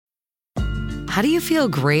How do you feel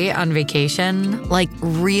great on vacation? Like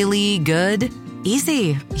really good?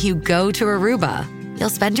 Easy. You go to Aruba. You'll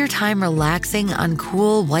spend your time relaxing on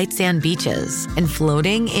cool white sand beaches and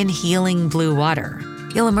floating in healing blue water.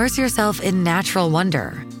 You'll immerse yourself in natural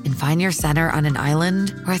wonder and find your center on an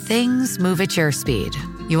island where things move at your speed.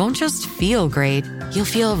 You won't just feel great, you'll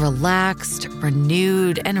feel relaxed,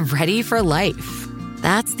 renewed, and ready for life.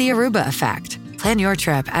 That's the Aruba effect. Plan your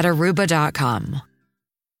trip at Aruba.com.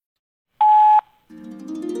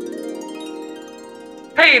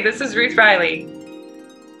 Hey, this is Ruth Riley.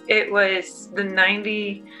 It was the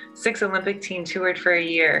 96 Olympic team toured for a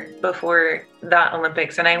year before that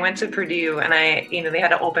Olympics. And I went to Purdue and they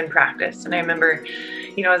had an open practice. And I remember,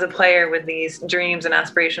 as a player with these dreams and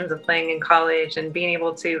aspirations of playing in college and being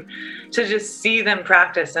able to just see them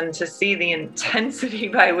practice and to see the intensity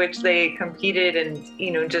by which they competed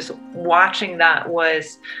and, just watching that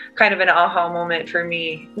was kind of an aha moment for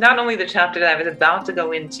me. Not only the chapter that I was about to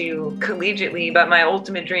go into collegiately, but my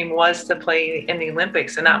ultimate dream was to play in the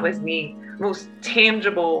Olympics. And that was the most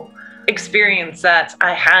tangible experience that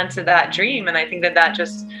I had to that dream. And I think that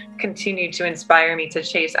just continued to inspire me to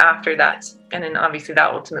chase after that. And then obviously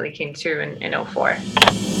that ultimately came true in 2004.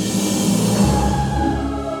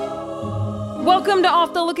 Welcome to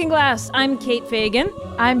Off the Looking Glass. I'm Kate Fagan.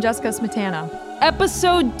 I'm Jessica Smetana.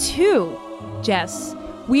 Episode 2, Jess.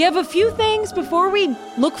 We have a few things before we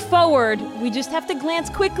look forward. We just have to glance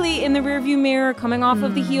quickly in the rearview mirror coming off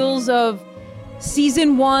of the heels of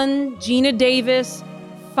Season 1, Geena Davis,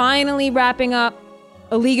 finally wrapping up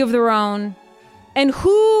A League of Their Own. And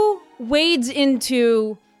who wades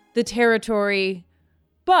into the territory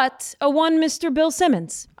but a one Mr. Bill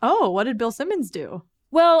Simmons? Oh, what did Bill Simmons do?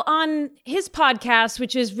 Well, on his podcast,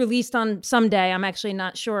 which is released on some day, I'm actually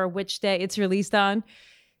not sure which day it's released on,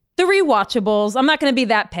 The Rewatchables. I'm not going to be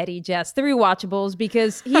that petty, Jess. The Rewatchables,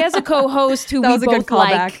 because he has a co-host who we both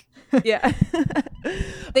like. Yeah.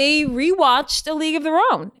 They rewatched A League of Their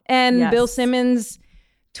Own. And yes. Bill Simmons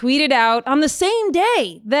tweeted out on the same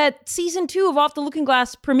day that season 2 of Off the Looking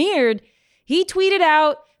Glass premiered, he tweeted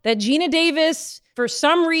out that Geena Davis, for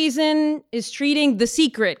some reason, is treating the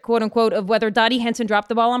secret, quote unquote, of whether Dottie Henson dropped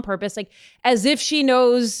the ball on purpose, like as if she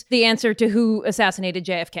knows the answer to who assassinated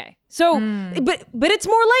JFK. So, but it's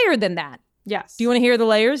more layered than that. Yes. Do you want to hear the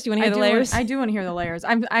layers? I do want to hear the layers.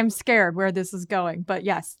 I'm scared where this is going, but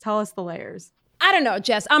yes, tell us the layers. I don't know,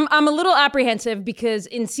 Jess. I'm a little apprehensive because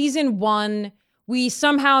in season 1, we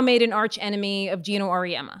somehow made an arch enemy of Gino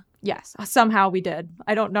Auriemma. Yes, somehow we did.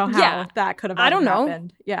 I don't know how that could have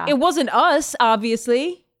happened. Yeah. It wasn't us,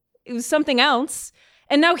 obviously. It was something else.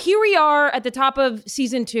 And now here we are at the top of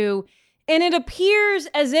season 2, and it appears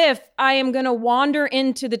as if I am going to wander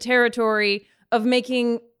into the territory of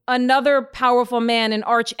making another powerful man an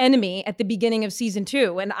arch enemy at the beginning of season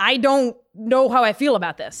 2. And I don't know how I feel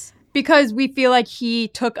about this. Because we feel like he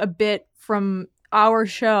took a bit from our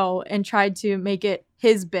show and tried to make it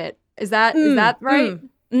his bit. Is that right?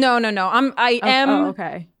 No. I am. Oh,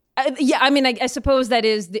 okay. I suppose that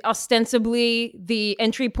is ostensibly the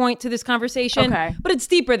entry point to this conversation. Okay. But it's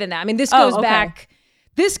deeper than that. I mean, this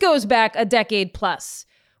goes back a decade plus,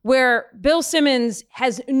 where Bill Simmons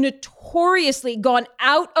has notoriously gone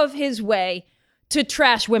out of his way to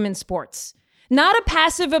trash women's sports. Not a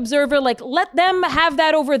passive observer, like let them have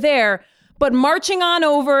that over there, but marching on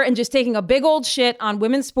over and just taking a big old shit on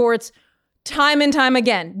women's sports time and time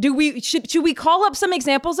again. Should we call up some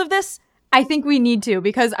examples of this? I think we need to,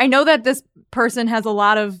 because I know that this person has a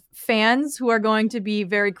lot of fans who are going to be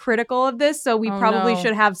very critical of this, so we probably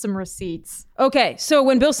should have some receipts. Okay, so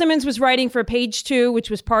when Bill Simmons was writing for Page 2, which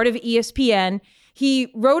was part of ESPN, he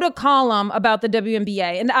wrote a column about the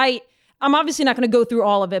WNBA, and I'm obviously not going to go through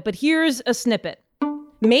all of it, but here's a snippet.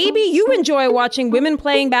 Maybe you enjoy watching women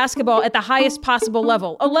playing basketball at the highest possible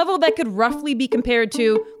level, a level that could roughly be compared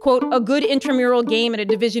to, quote, a good intramural game at a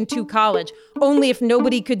Division II college, only if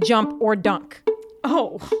nobody could jump or dunk.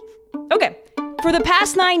 Oh, okay. For the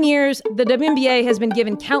past 9 years, the WNBA has been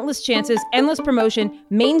given countless chances, endless promotion,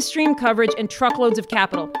 mainstream coverage, and truckloads of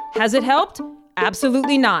capital. Has it helped?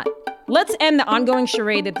 Absolutely not. Let's end the ongoing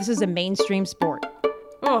charade that this is a mainstream sport.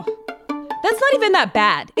 Oh. That's not even that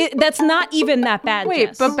bad. That's not even that bad, Wait,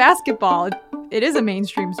 Jess. But basketball, it is a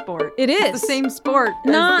mainstream sport. It is. It's the same sport.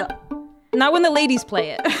 Not when the ladies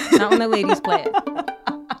play it. Not when the ladies play it.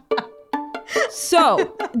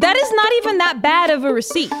 So, that is not even that bad of a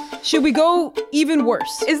receipt. Should we go even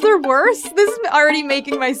worse? Is there worse? This is already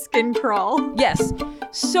making my skin crawl. Yes.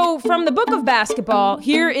 So from the book of basketball,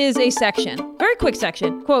 here is a section, very quick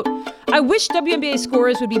section. Quote, I wish WNBA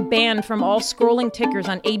scorers would be banned from all scrolling tickers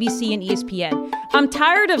on ABC and ESPN. I'm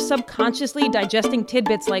tired of subconsciously digesting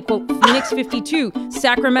tidbits like, quote, Phoenix 52,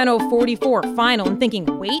 Sacramento 44, final, and thinking,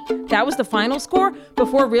 wait, that was the final score?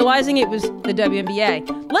 Before realizing it was the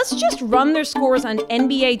WNBA. Let's just run their scores on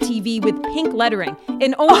NBA TV with pink lettering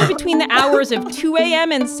and only between the hours of 2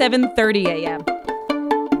 a.m. and 7:30 a.m.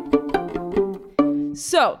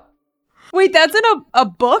 So, wait, that's in a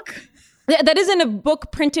book? That is in a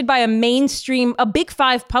book printed by a Big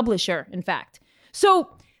Five publisher, in fact. So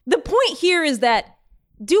the point here is that,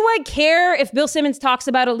 do I care if Bill Simmons talks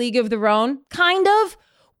about a league of their own? Kind of.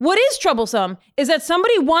 What is troublesome is that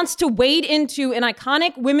somebody wants to wade into an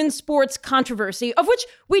iconic women's sports controversy, of which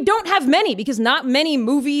we don't have many, because not many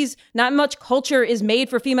movies, not much culture is made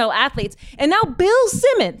for female athletes. And now Bill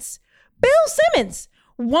Simmons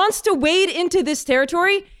wants to wade into this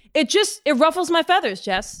territory. It ruffles my feathers,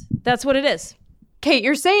 Jess. That's what it is. Kate,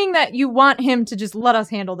 you're saying that you want him to just let us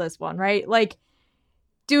handle this one, right? Like,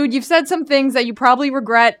 dude, you've said some things that you probably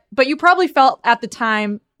regret, but you probably felt at the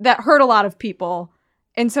time that hurt a lot of people.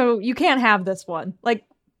 And so you can't have this one. Like,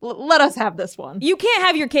 let us have this one. You can't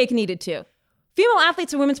have your cake and eat it too. Female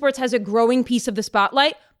athletes in women's sports has a growing piece of the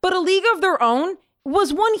spotlight, but a league of their own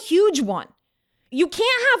was one huge one. You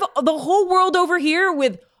can't have the whole world over here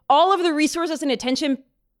with all of the resources and attention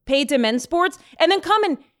paid to men's sports and then come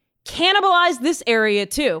and cannibalize this area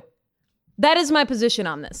too. That is my position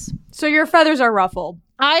on this. So your feathers are ruffled.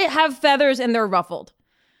 I have feathers and they're ruffled.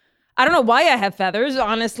 I don't know why I have feathers,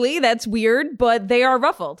 honestly. That's weird, but they are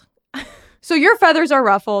ruffled. So your feathers are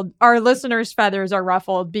ruffled. Our listeners' feathers are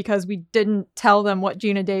ruffled because we didn't tell them what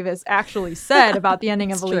Geena Davis actually said about the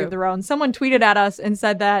ending of A League of Their Own. Someone tweeted at us and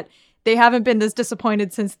said that they haven't been this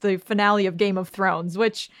disappointed since the finale of Game of Thrones,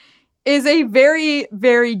 which is a very,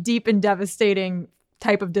 very deep and devastating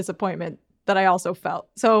type of disappointment that I also felt.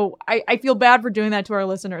 So I feel bad for doing that to our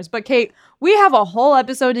listeners. But Kate, we have a whole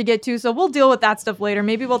episode to get to, so we'll deal with that stuff later.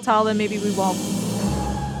 Maybe we'll tell them, maybe we won't.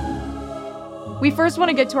 We first want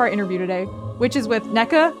to get to our interview today, which is with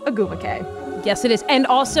Nneka Ogwumike. Yes, it is. And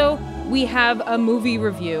also, we have a movie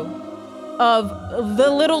review of The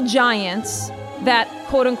Little Giants, that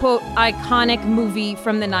quote-unquote iconic movie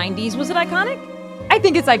from the 90s. Was it iconic? I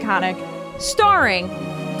think it's iconic.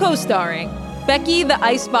 Co-starring Becky the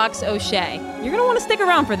Icebox O'Shea. You're going to want to stick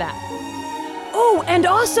around for that. Oh, and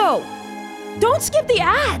also, don't skip the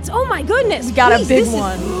ads. Oh my goodness. We got a big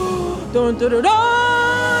one. Dun, dun, dun, dun.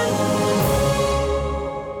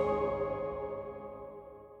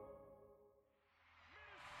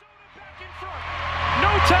 No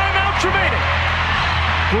timeouts remaining.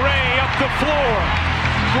 Gray up the floor.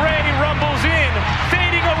 Gray rumbles in,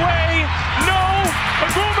 fading away. No.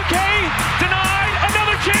 Ogwumike denied.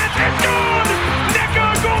 Another chance. It's good. Nneka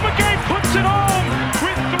Ogwumike puts it home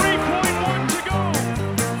with 3.1 to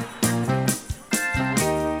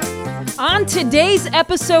go. On today's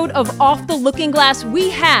episode of Off the Looking Glass, we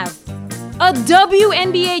have a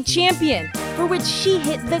WNBA champion for which she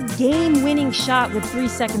hit the game-winning shot with 3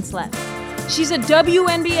 seconds left. She's a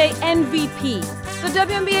WNBA MVP, the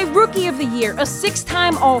WNBA Rookie of the Year, a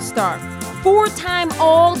 6-time All-Star, 4-time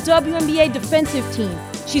All-WNBA defensive team.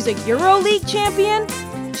 She's a EuroLeague champion,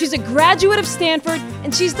 she's a graduate of Stanford,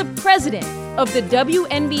 and she's the president of the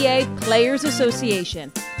WNBA Players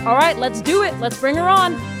Association. All right, let's do it. Let's bring her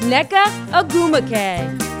on. Nneka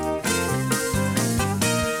Ogwumike.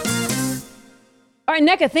 All right,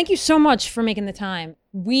 Nneka, thank you so much for making the time.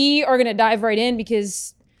 We are going to dive right in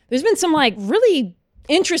because there's been some really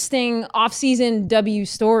interesting off-season W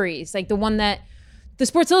stories, like the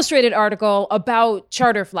Sports Illustrated article about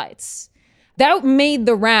charter flights. That made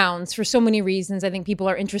the rounds for so many reasons. I think people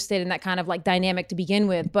are interested in that kind of dynamic to begin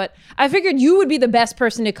with. But I figured you would be the best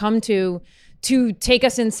person to come to take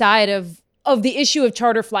us inside of the issue of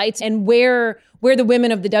charter flights and where the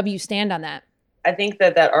women of the W stand on that. I think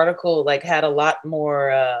that article had a lot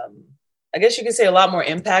more, I guess you could say a lot more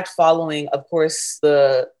impact following, of course,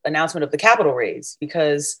 the announcement of the capital raise,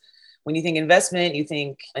 because when you think investment, you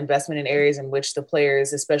think investment in areas in which the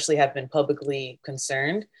players especially have been publicly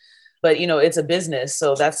concerned. But, it's a business.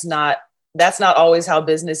 So that's not always how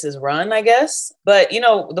business is run, I guess. But,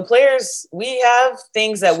 the players, we have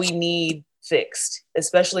things that we need fixed,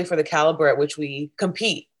 especially for the caliber at which we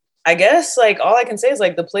compete. I guess all I can say is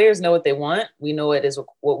the players know what they want. We know it is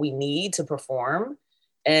what we need to perform.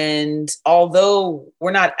 And although we're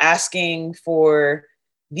not asking for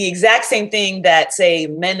the exact same thing that, say,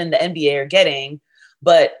 men in the NBA are getting,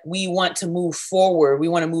 but we want to move forward. We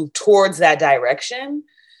want to move towards that direction.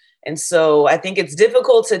 And so I think it's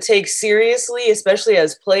difficult to take seriously, especially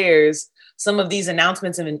as players, some of these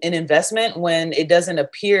announcements in investment when it doesn't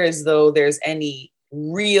appear as though there's any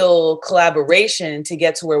real collaboration to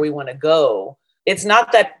get to where we want to go. It's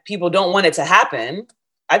not that people don't want it to happen.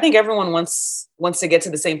 I think everyone wants to get to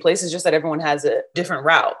the same place. It's just that everyone has a different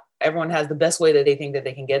route. Everyone has the best way that they think that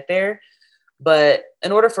they can get there. But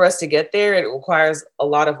in order for us to get there, it requires a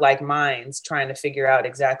lot of like minds trying to figure out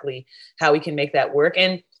exactly how we can make that work.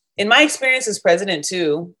 And in my experience as president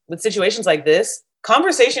too, with situations like this,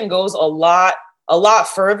 conversation goes a lot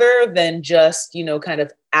further than just, kind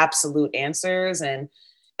of absolute answers. And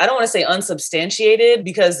I don't want to say unsubstantiated,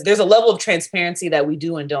 because there's a level of transparency that we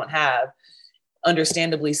do and don't have,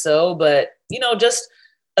 understandably so. But, just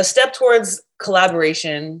a step towards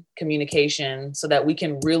collaboration, communication, so that we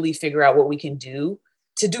can really figure out what we can do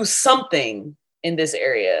to do something in this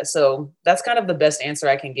area. So that's kind of the best answer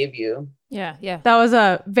I can give you. Yeah. That was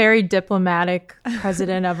a very diplomatic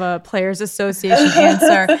president of a players association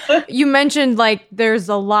answer. You mentioned like there's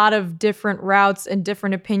a lot of different routes and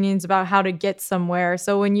different opinions about how to get somewhere.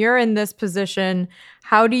 So when you're in this position,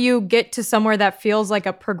 how do you get to somewhere that feels like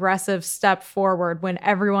a progressive step forward when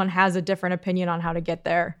everyone has a different opinion on how to get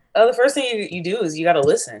there? The first thing you do is you got to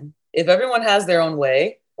listen. If everyone has their own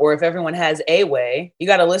way, or if everyone has a way, you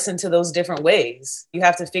got to listen to those different ways. You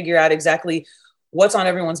have to figure out exactly what's on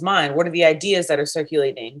everyone's mind. What are the ideas that are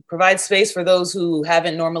circulating? Provide space for those who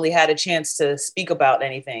haven't normally had a chance to speak about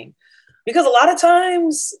anything. Because a lot of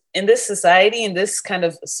times in this society, in this kind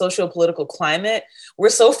of socio-political climate, we're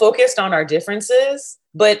so focused on our differences.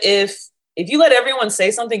 But if you let everyone say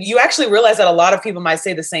something, you actually realize that a lot of people might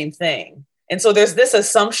say the same thing. And so there's this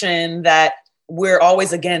assumption that we're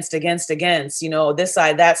always against, this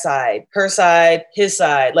side, that side, her side, his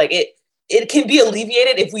side. Like it can be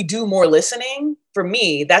alleviated if we do more listening. For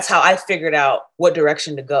me, that's how I figured out what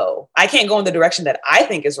direction to go. I can't go in the direction that I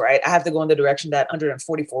think is right. I have to go in the direction that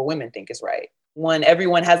 144 women think is right. When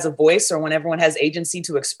everyone has a voice or when everyone has agency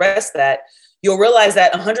to express that, you'll realize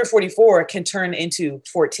that 144 can turn into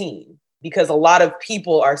 14 because a lot of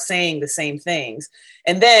people are saying the same things.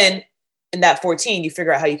 And then in that 14, you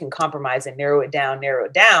figure out how you can compromise and narrow it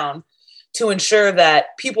down to ensure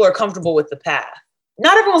that people are comfortable with the path.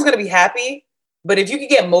 Not everyone's going to be happy, but if you could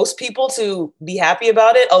get most people to be happy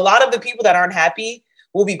about it, a lot of the people that aren't happy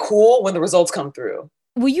will be cool when the results come through.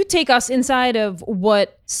 Will you take us inside of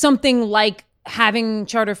what something like having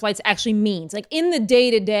charter flights actually means? Like in the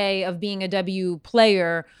day-to-day of being a W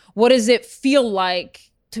player, what does it feel like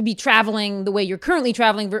to be traveling the way you're currently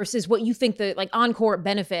traveling versus what you think the like on-court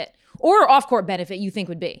benefit or off-court benefit you think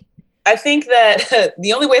would be? I think that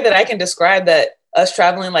the only way that I can describe that us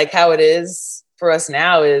traveling like how it is for us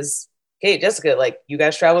now is, hey, Jessica, like you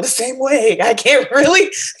guys travel the same way. I can't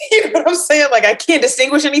really, you know what I'm saying? Like I can't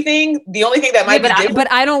distinguish anything. The only thing that might be different.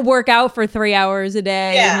 But I don't work out for 3 hours a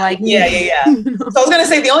day. Yeah, and like, yeah. So I was going to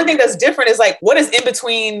say, the only thing that's different is like, what is in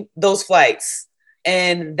between those flights?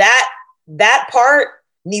 And that part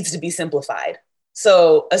needs to be simplified.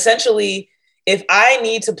 So essentially, if I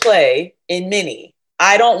need to play in mini,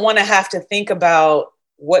 I don't want to have to think about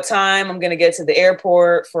what time I'm going to get to the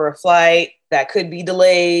airport for a flight that could be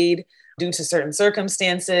delayed due to certain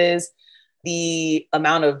circumstances, the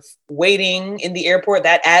amount of waiting in the airport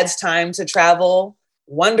that adds time to travel,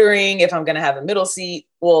 wondering if I'm going to have a middle seat.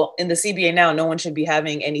 Well, in the CBA now, no one should be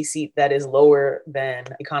having any seat that is lower than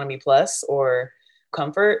economy plus or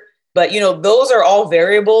comfort. But, those are all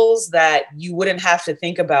variables that you wouldn't have to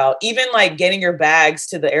think about. Even like getting your bags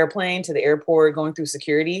to the airplane, to the airport, going through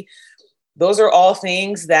security. Those are all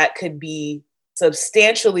things that could be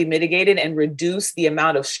substantially mitigated and reduce the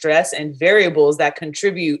amount of stress and variables that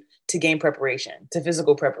contribute to game preparation, to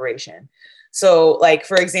physical preparation. So like,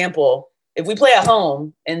 for example, if we play at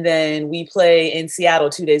home and then we play in Seattle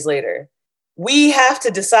 2 days later, we have to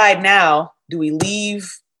decide now, do we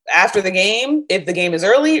leave after the game if the game is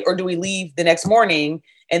early, or do we leave the next morning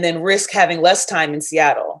and then risk having less time in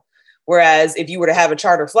Seattle? Whereas if you were to have a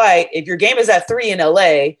charter flight, if your game is at 3 in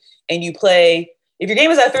LA and you play, if your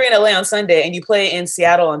game is at 3 in LA on Sunday and you play in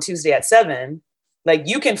Seattle on Tuesday at 7, like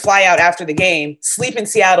you can fly out after the game, sleep in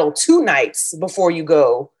Seattle 2 nights before you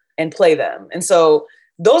go and play them. And so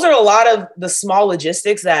those are a lot of the small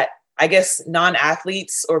logistics that I guess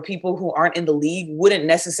non-athletes or people who aren't in the league wouldn't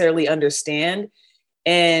necessarily understand.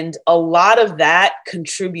 And a lot of that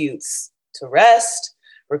contributes to rest,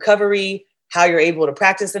 recovery, how you're able to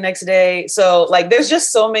practice the next day. So like, there's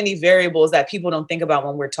just so many variables that people don't think about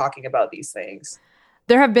when we're talking about these things.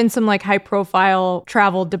 There have been some like high profile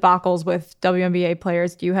travel debacles with WNBA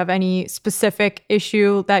players. Do you have any specific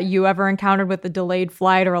issue that you ever encountered with a delayed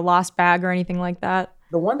flight or a lost bag or anything like that?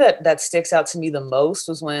 The one that sticks out to me the most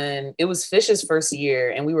was when it was Fish's first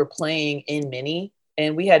year and we were playing in Mini,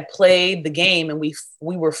 and we had played the game and we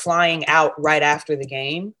were flying out right after the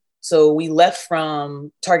game. So we left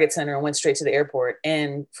from Target Center and went straight to the airport.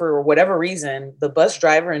 And for whatever reason, the bus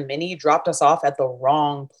driver in Mini dropped us off at the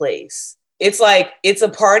wrong place. It's like, it's a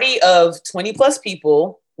party of 20 plus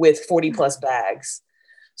people with 40 plus bags.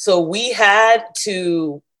 So we had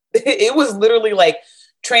to, it was literally like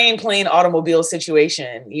train, plane, automobile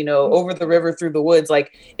situation, you know, over the river, through the woods.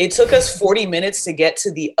 Like, it took us 40 minutes to get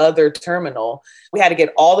to the other terminal. We had to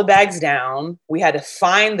get all the bags down. We had to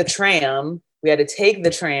find the tram. We had to take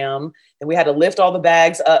the tram, and we had to lift all the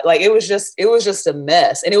bags up. Like, it was just a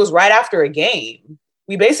mess. And it was right after a game.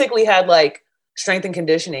 We basically had like strength and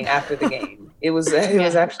conditioning after the game. It was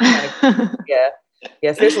actually kind of,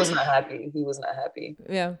 yeah. Fish was not happy. He was not happy.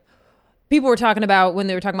 Yeah. People were talking about, when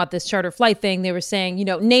they were talking about this charter flight thing, they were saying, you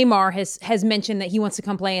know, Neymar has mentioned that he wants to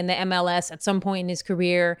come play in the MLS at some point in his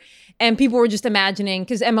career. And people were just imagining,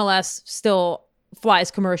 because MLS still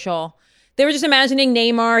flies commercial, they were just imagining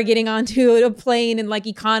Neymar getting onto a plane in like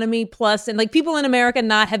economy plus, and like people in America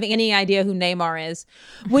not having any idea who Neymar is.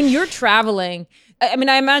 When you're traveling, I mean,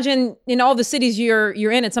 I imagine in all the cities you're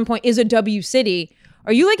in at some point is a W city.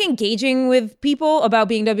 Are you like engaging with people about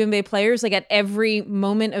being WNBA players like at every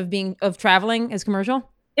moment of traveling as commercial?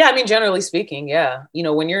 Yeah, I mean, generally speaking, yeah. You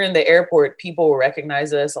know, when you're in the airport, people will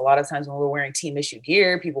recognize us. A lot of times when we're wearing team issue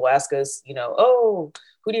gear, people ask us, you know, oh,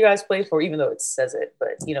 who do you guys play for? Even though it says it,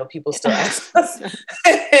 but you know, people still ask us.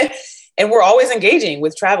 And we're always engaging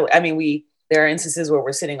with travel. I mean, there are instances where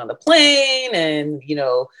we're sitting on the plane and, you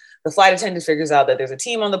know, the flight attendant figures out that there's a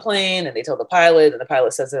team on the plane and they tell the pilot, and the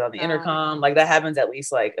pilot says it on the intercom. Like, that happens at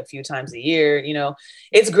least like a few times a year. You know,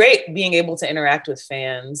 it's great being able to interact with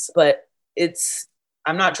fans, but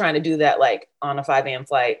I'm not trying to do that like on a 5 a.m.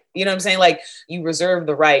 flight. You know what I'm saying? Like, you reserve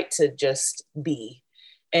the right to just be.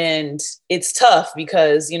 And it's tough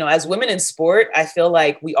because, you know, as women in sport, I feel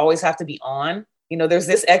like we always have to be on. You know, there's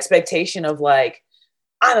this expectation of like,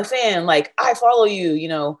 I'm a fan, like I follow you, you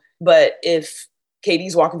know, but if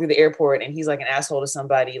KD's walking through the airport and he's like an asshole to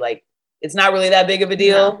somebody, like, it's not really that big of a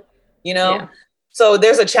deal, you know? Yeah. So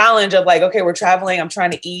there's a challenge of like, okay, we're traveling. I'm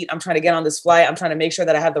trying to eat. I'm trying to get on this flight. I'm trying to make sure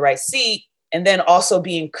that I have the right seat. And then also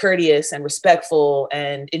being courteous and respectful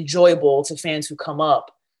and enjoyable to fans who come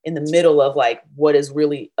up in the middle of like what is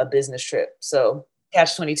really a business trip. So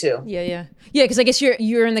catch-22. Yeah. Because I guess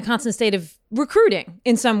you're in the constant state of recruiting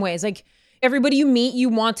in some ways. Like, everybody you meet, you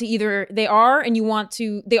want to they are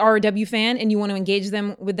a W fan and you want to engage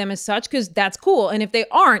with them as such, because that's cool. And if they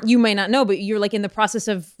aren't, you may not know, but you're like in the process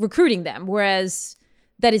of recruiting them. Whereas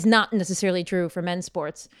that is not necessarily true for men's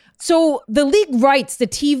sports. So the league rights, the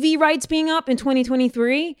TV rights being up in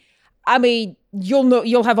 2023, I mean,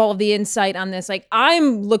 you'll have all of the insight on this. Like,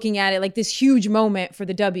 I'm looking at it like this huge moment for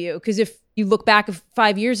the W, because if you look back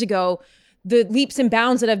 5 years ago, the leaps and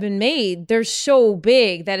bounds that have been made, they're so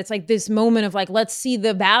big that it's like this moment of like, let's see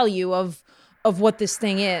the value of what this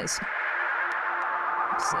thing is.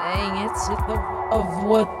 Saying it's of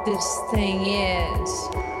what this thing is.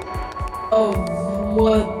 Of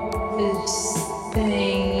what this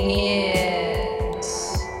thing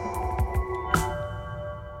is.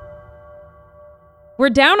 We're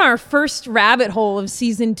down our first rabbit hole of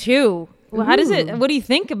season 2. Well, what do you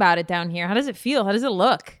think about it down here? How does it feel? How does it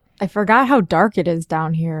look? I forgot how dark it is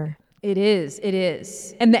down here. It is.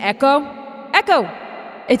 And the echo?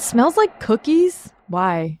 It smells like cookies.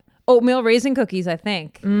 Why? Oatmeal raisin cookies, I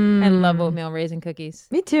think. I love oatmeal raisin cookies.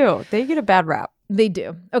 Me too. They get a bad rap. They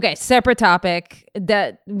do. Okay, separate topic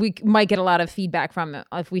that we might get a lot of feedback from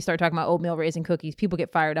if we start talking about oatmeal raisin cookies. People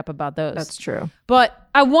get fired up about those. That's true. But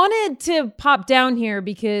I wanted to pop down here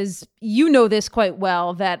because you know this quite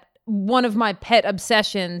well, that one of my pet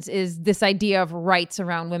obsessions is this idea of rights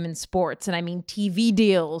around women's sports. And I mean TV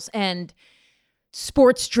deals and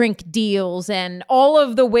sports drink deals and all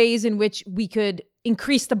of the ways in which we could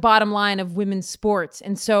increase the bottom line of women's sports.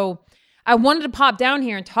 And so I wanted to pop down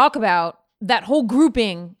here and talk about that whole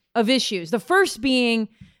grouping of issues. The first being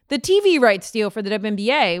the TV rights deal for the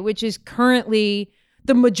WNBA, which is currently,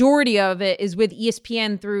 the majority of it is with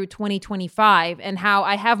ESPN through 2025, and how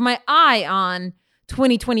I have my eye on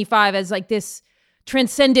 2025 as like this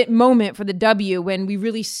transcendent moment for the W when we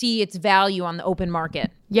really see its value on the open market.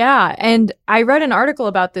 Yeah, and I read an article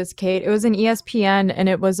about this, Kate. It was in ESPN, and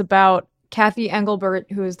it was about Kathy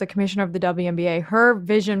Engelbert, who is the commissioner of the WNBA, her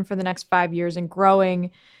vision for the next 5 years and growing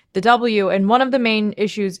the W. And one of the main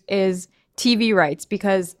issues is TV rights,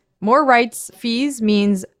 because more rights fees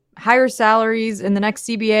means higher salaries in the next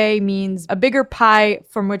CBA means a bigger pie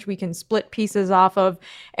from which we can split pieces off of.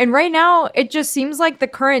 And right now, it just seems like the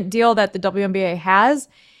current deal that the WNBA has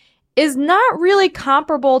is not really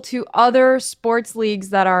comparable to other sports leagues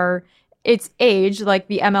that are its age, like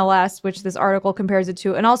the MLS, which this article compares it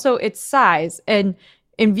to, and also its size and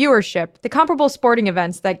in viewership. The comparable sporting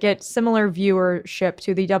events that get similar viewership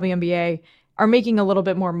to the WNBA are making a little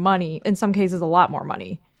bit more money, in some cases a lot more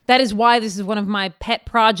money. That is why this is one of my pet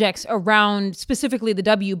projects around specifically the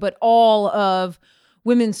W, but all of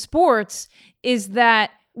women's sports, is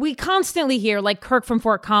that we constantly hear, like Kirk from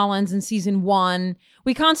Fort Collins in season 1,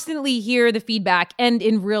 we constantly hear the feedback, and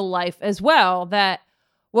in real life as well, that,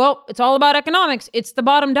 well, it's all about economics. It's the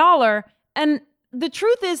bottom dollar. And the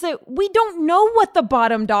truth is that we don't know what the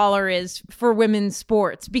bottom dollar is for women's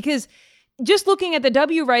sports, because just looking at the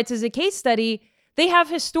W rights as a case study, they have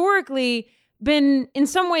historically been in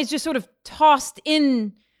some ways just sort of tossed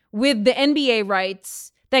in with the NBA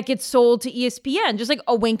rights that get sold to ESPN, just like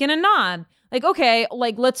a wink and a nod. Like, okay,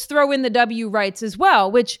 like let's throw in the W rights as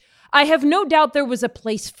well, which I have no doubt there was a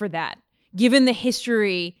place for that, given the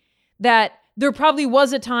history that there probably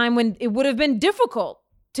was a time when it would have been difficult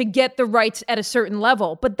to get the rights at a certain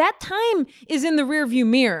level. But that time is in the rearview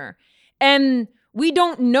mirror. And we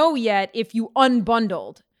don't know yet if you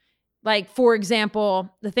unbundled. Like, for example,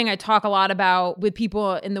 the thing I talk a lot about with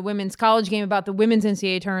people in the women's college game about the women's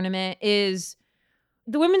NCAA tournament is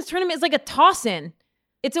the women's tournament is like a toss-in.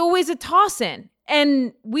 It's always a toss-in.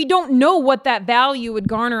 And we don't know what that value would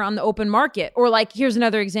garner on the open market. Or like, here's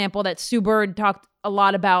another example that Sue Bird talked a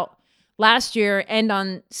lot about last year and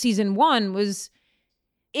on season 1 was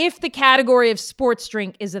if the category of sports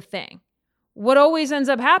drink is a thing. What always ends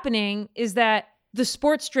up happening is that the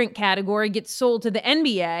sports drink category gets sold to the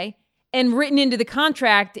NBA, and written into the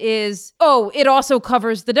contract is, oh, it also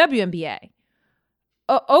covers the WNBA.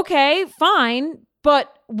 Okay, fine.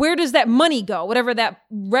 But where does that money go? Whatever that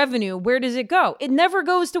revenue, where does it go? It never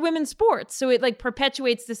goes to women's sports. So it like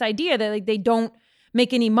perpetuates this idea that like they don't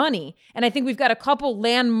make any money. And I think we've got a couple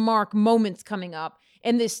landmark moments coming up.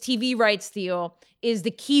 And this TV rights deal is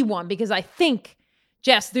the key one, because I think,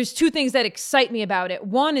 Jess, there's 2 things that excite me about it.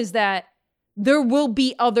 One is that there will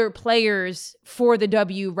be other players for the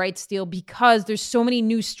W rights deal because there's so many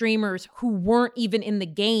new streamers who weren't even in the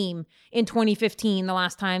game in 2015, the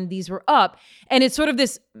last time these were up. And it's sort of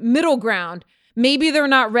this middle ground. Maybe they're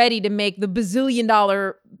not ready to make the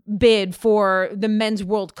bazillion-dollar bid for the Men's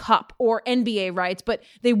World Cup or NBA rights, but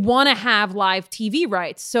they want to have live TV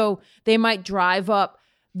rights. So they might drive up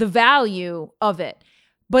the value of it.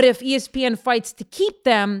 But if ESPN fights to keep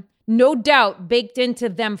them, no doubt baked into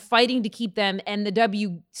them fighting to keep them and the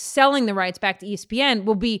W selling the rights back to ESPN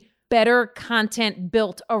will be better content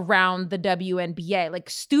built around the WNBA, like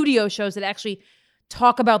studio shows that actually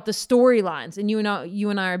talk about the storylines. And you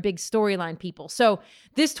and I are big storyline people. So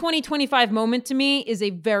this 2025 moment to me is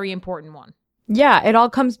a very important one. Yeah, it all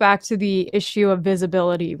comes back to the issue of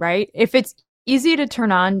visibility, right? If it's easy to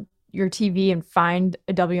turn on your TV and find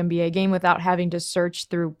a WNBA game without having to search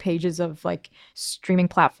through pages of like streaming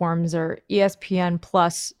platforms or ESPN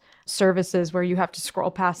Plus services where you have to scroll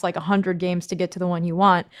past like 100 games to get to the one you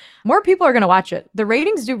want, more people are going to watch it. The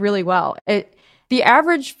ratings do really well. The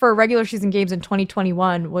average for regular season games in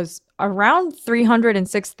 2021 was around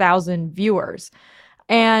 306,000 viewers.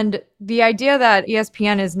 And the idea that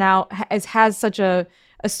ESPN has such a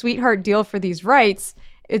sweetheart deal for these rights,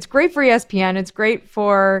 it's great for ESPN. It's great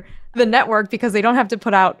for the network because they don't have to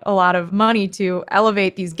put out a lot of money to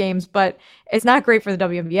elevate these games, but it's not great for the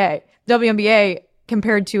WNBA. WNBA,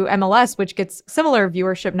 compared to MLS, which gets similar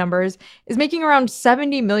viewership numbers, is making around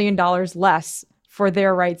 $70 million less for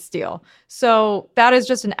their rights deal. So that is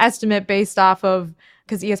just an estimate based off of,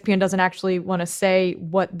 because ESPN doesn't actually want to say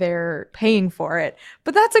what they're paying for it.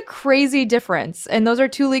 But that's a crazy difference. And those are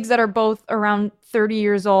 2 leagues that are both around 30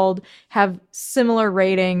 years old, have similar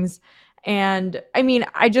ratings. And I mean,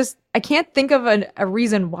 I can't think of a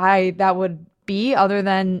reason why that would be other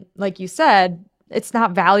than, like you said, it's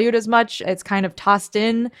not valued as much. It's kind of tossed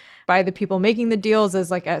in by the people making the deals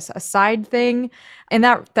as like a side thing. And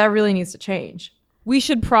that really needs to change. We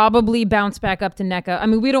should probably bounce back up to Nneka. I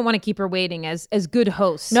mean, we don't want to keep her waiting as good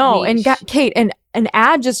hosts. No, and Kate, an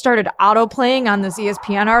ad just started auto-playing on this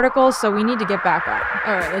ESPN article, so we need to get back up.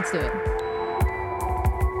 All right, let's do it.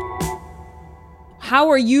 How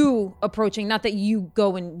are you approaching, not that you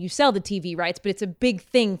go and you sell the TV rights, but it's a big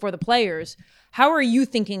thing for the players. How are you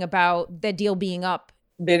thinking about that deal being up?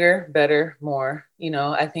 Bigger, better, more.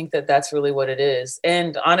 I think that that's really what it is.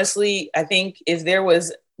 And honestly, I think if there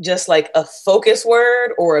was just like a focus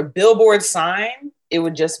word or a billboard sign, it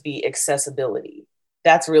would just be accessibility.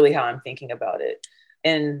 That's really how I'm thinking about it.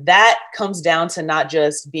 And that comes down to not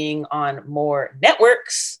just being on more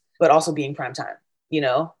networks, but also being primetime. You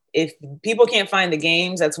know, if people can't find the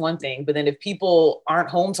games, that's one thing. But then if people aren't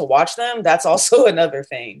home to watch them, that's also another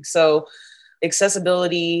thing. So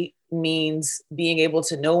accessibility means being able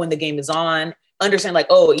to know when the game is on, understand like,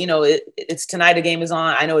 oh, you know, it's tonight a game is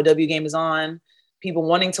on. I know a W game is on. People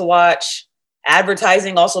wanting to watch,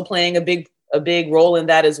 advertising also playing a big role in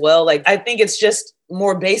that as well. Like, I think it's just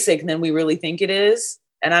more basic than we really think it is.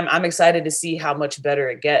 And I'm excited to see how much better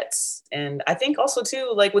it gets. And I think also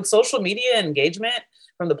too, like with social media engagement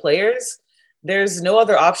from the players, there's no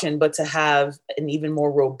other option but to have an even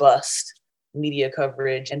more robust media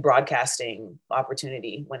coverage and broadcasting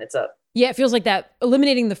opportunity when it's up. Yeah, it feels like that,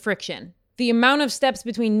 eliminating the friction. The amount of steps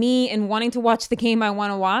between me and wanting to watch the game I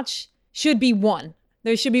want to watch should be one.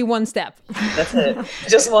 There should be one step. That's it.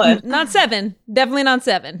 Just one. Not 7. Definitely not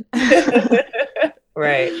 7.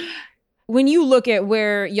 Right. When you look at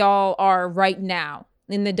where y'all are right now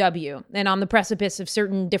in the W and on the precipice of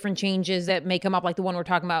certain different changes that may come up, like the one we're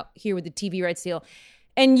talking about here with the TV rights deal,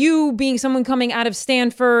 and you being someone coming out of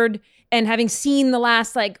Stanford and having seen the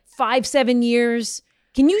last like 5-7 years,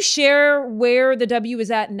 can you share where the W is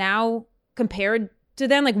at now compared to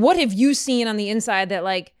then? Like, what have you seen on the inside that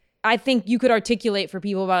like, I think you could articulate for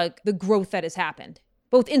people about like, the growth that has happened,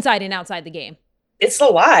 both inside and outside the game? It's a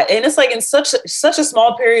lot. And it's like in such a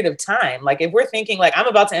small period of time. Like if we're thinking like I'm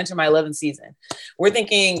about to enter my 11th season, we're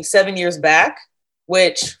thinking 7 years back,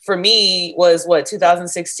 which for me was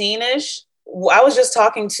 2016-ish. I was just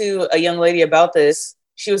talking to a young lady about this.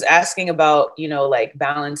 She was asking about, you know, like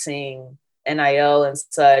balancing NIL and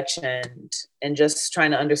such and just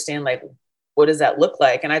trying to understand like, what does that look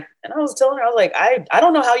like? And I was telling her, I was like, I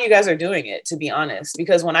don't know how you guys are doing it, to be honest,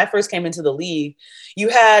 because when I first came into the league, you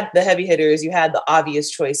had the heavy hitters, you had the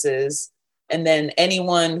obvious choices. And then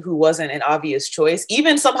anyone who wasn't an obvious choice,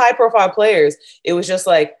 even some high profile players, it was just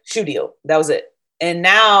like shoe deal. That was it. And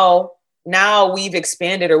now we've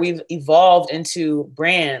expanded or we've evolved into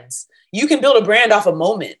brands. You can build a brand off a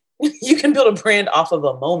moment. You can build a brand off of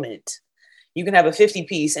a moment. You can have a 50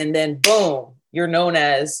 piece and then boom, you're known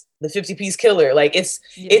as the 50-piece killer. Like it's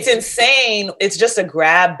insane. It's just a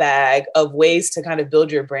grab bag of ways to kind of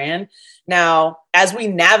build your brand. Now, as we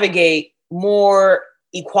navigate more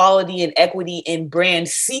equality and equity in brand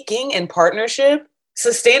seeking and partnership,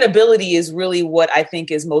 sustainability is really what I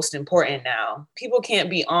think is most important now. People can't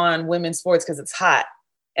be on women's sports because it's hot.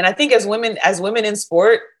 And I think as women in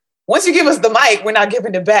sport, once you give us the mic, we're not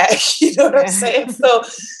giving it back. You know what I'm saying?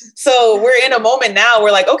 So we're in a moment now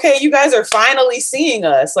where like, okay, you guys are finally seeing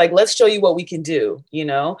us. Like, let's show you what we can do, you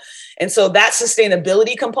know? And so that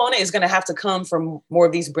sustainability component is going to have to come from more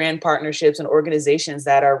of these brand partnerships and organizations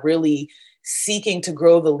that are really seeking to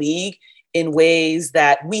grow the league in ways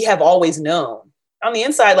that we have always known. On the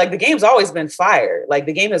inside, like the game's always been fire. Like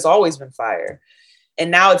the game has always been fire.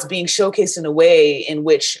 And now it's being showcased in a way in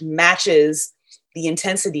which matches the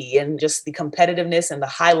intensity and just the competitiveness and the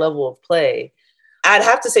high level of play. I'd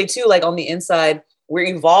have to say too, like on the inside,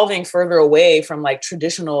 we're evolving further away from like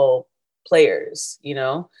traditional players, you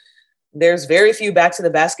know, there's very few back to the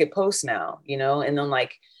basket posts now, you know, and then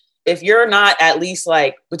like, if you're not at least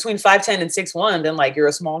like between 5'10" and 6'1", then like you're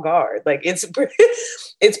a small guard. Like it's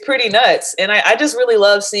pretty nuts. And I just really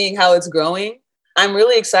love seeing how it's growing. I'm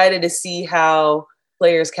really excited to see how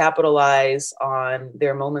players capitalize on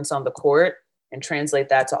their moments on the court and translate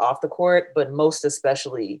that to off the court, but most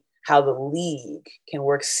especially how the league can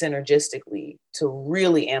work synergistically to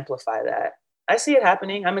really amplify that. I see it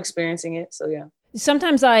happening. I'm experiencing it. So yeah.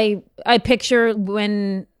 Sometimes I picture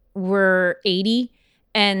when we're 80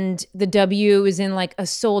 and the W is in like a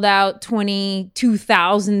sold out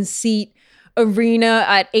 22,000 seat arena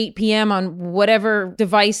at 8 p.m. on whatever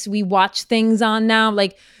device we watch things on now.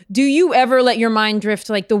 Like, do you ever let your mind drift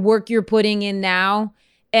to like the work you're putting in now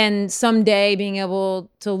and someday being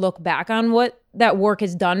able to look back on what that work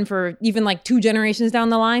has done for even like 2 generations down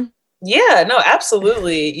the line? Yeah, no,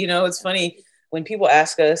 absolutely. You know, it's funny when people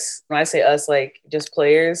ask us, when I say us, like just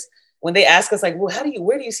players, when they ask us like, well,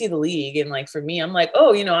 where do you see the league? And like, for me, I'm like,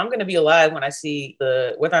 oh, you know, I'm going to be alive when I see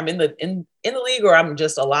whether I'm in the league or I'm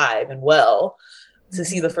just alive and well to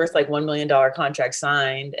see the first like $1 million contract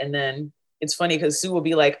signed. And then it's funny because Sue will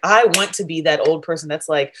be like, I want to be that old person that's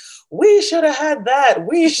like, we should have had that.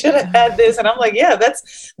 We should have had this. And I'm like, yeah,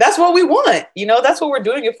 that's what we want. You know, that's what we're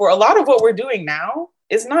doing it for. A lot of what we're doing now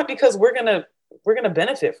is not because we're going to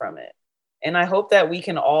benefit from it. And I hope that we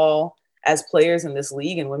can all, as players in this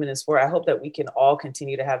league and women in sport, I hope that we can all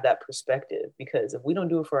continue to have that perspective, because if we don't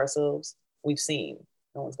do it for ourselves, we've seen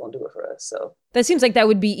No one's going to do it for us. So that seems like that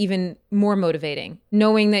would be even more motivating,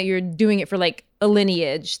 knowing that you're doing it for like a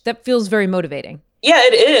lineage. That feels very motivating. Yeah,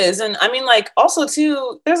 it is. And I mean, like, also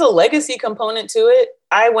too, there's a legacy component to it.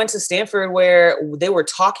 I went to Stanford where they were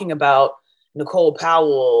talking about Nicole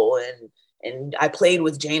Powell and I played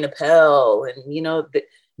with Jane Appel and, you know,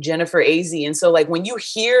 Jennifer Azzi. And so like when you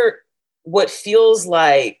hear what feels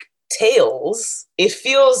like tales, it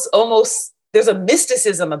feels almost, there's a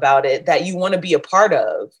mysticism about it that you want to be a part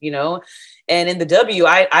of, you know? And in the W,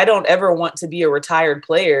 I don't ever want to be a retired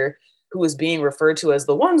player who is being referred to as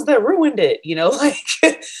the ones that ruined it, you know, like,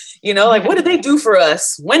 you know, like, what did they do for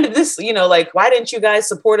us? When did this, you know, like, why didn't you guys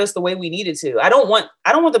support us the way we needed to? I don't want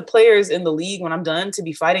the players in the league when I'm done to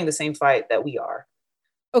be fighting the same fight that we are.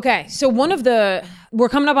 Okay. So we're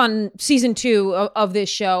coming up on season 2 of this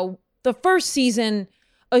show. The first season,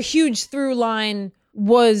 a huge through line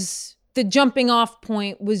was the jumping off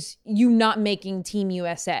point was you not making Team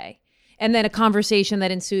USA. And then a conversation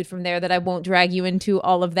that ensued from there that I won't drag you into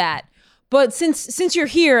all of that. But since you're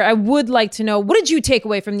here, I would like to know, what did you take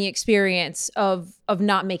away from the experience of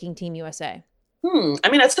not making Team USA? I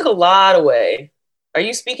mean, I took a lot away. Are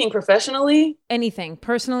you speaking professionally? Anything,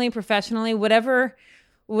 personally, professionally, whatever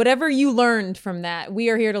you learned from that. We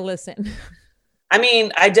are here to listen. I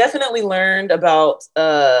mean, I definitely learned about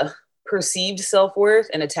perceived self-worth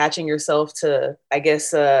and attaching yourself to, I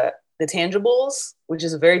guess, the tangibles, which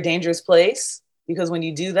is a very dangerous place, because when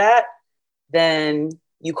you do that, then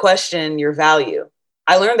you question your value.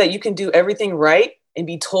 I learned that you can do everything right and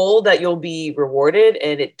be told that you'll be rewarded,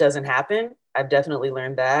 and it doesn't happen. I've definitely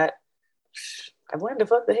learned that. I've learned to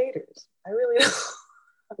fuck the haters. I really don't.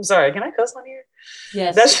 I'm sorry. Can I cuss on here?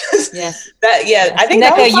 Yes. That's just, yes. That, yeah. Yes. I think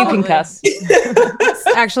Nneka, you can cuss.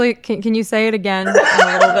 Actually, can you say it again a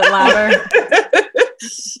little bit louder?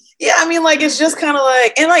 Yeah, I mean, like, it's just kind of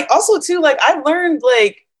like, and like, also too, like, I've learned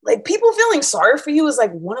like people feeling sorry for you is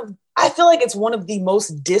like I feel like it's one of the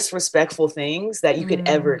most disrespectful things that you could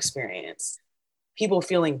ever experience. People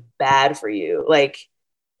feeling bad for you. Like,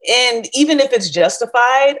 and even if it's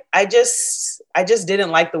justified, I just didn't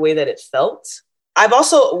like the way that it felt. I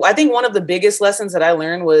think one of the biggest lessons that I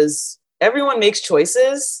learned was everyone makes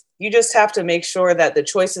choices. You just have to make sure that the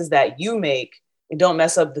choices that you make don't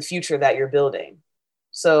mess up the future that you're building.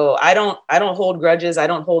 So I don't hold grudges. I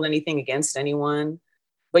don't hold anything against anyone,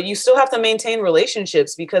 but you still have to maintain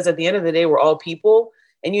relationships, because at the end of the day, we're all people,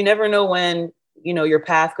 and you never know when, you know, your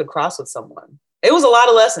path could cross with someone. It was a lot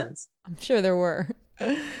of lessons. I'm sure there were.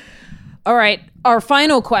 All right. Our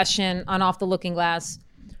final question on Off the Looking Glass.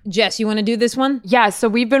 Jess, you want to do this one? Yeah, so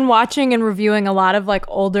we've been watching and reviewing a lot of like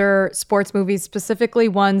older sports movies, specifically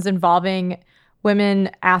ones involving women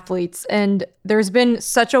athletes. And there's been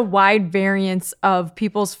such a wide variance of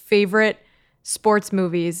people's favorite sports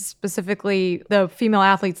movies, specifically the female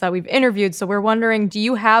athletes that we've interviewed. So we're wondering, do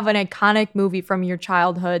you have an iconic movie from your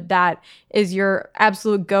childhood that is your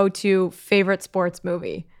absolute go-to favorite sports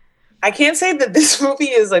movie? I can't say that this movie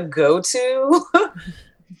is a go-to,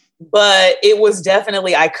 but it was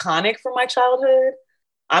definitely iconic from my childhood.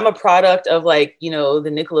 I'm a product of, like, you know, the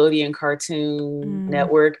Nickelodeon Cartoon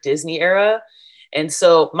Network, Disney era. And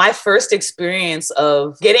so my first experience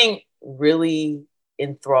of getting really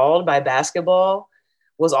enthralled by basketball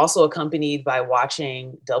was also accompanied by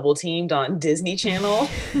watching Double Teamed on Disney Channel.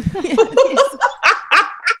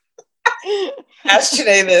 Ask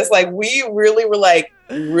Janae this, like, we really were like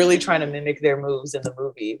really trying to mimic their moves in the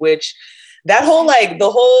movie, which that whole, like, the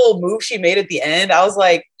whole move she made at the end, I was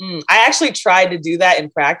like, I actually tried to do that in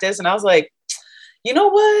practice. And I was like, you know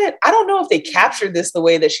what? I don't know if they captured this the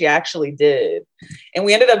way that she actually did. And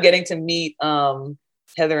we ended up getting to meet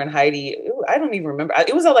Heather and Heidi. I don't even remember.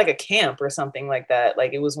 It was at like a camp or something like that.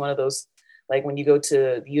 Like, it was one of those, like, when you go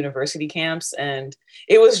to university camps, and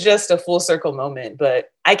it was just a full circle moment. But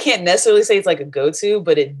I can't necessarily say it's like a go-to,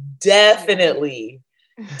 but it definitely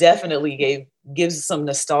gives some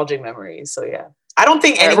nostalgic memories. So yeah, I don't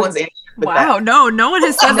think anyone's in. Wow, no one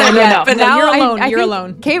has said that yet. But now you're alone. You're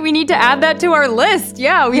alone. Kate, we need to add that to our list.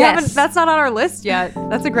 Yeah, we haven't. That's not on our list yet.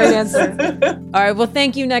 That's a great answer. All right. Well,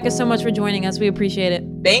 thank you, Nneka, so much for joining us. We appreciate it.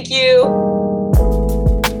 Thank you.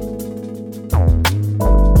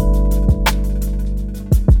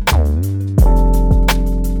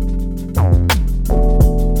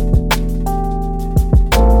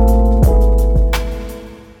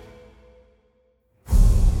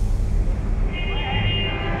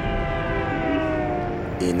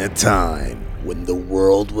 In a time when the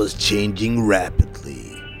world was changing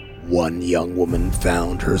rapidly, one young woman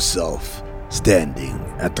found herself standing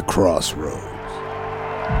at the crossroads.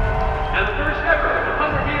 And the first ever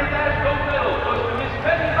 100-meter dash gold medal goes to Miss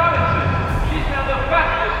Penny Robinson. She's now the fastest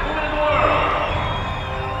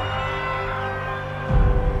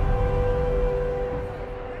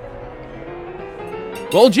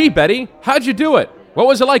Well, gee, Betty, how'd you do it? What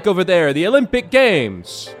was it like over there, the Olympic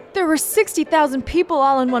Games? There were 60,000 people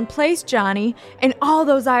all in one place, Johnny, and all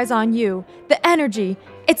those eyes on you. The energy.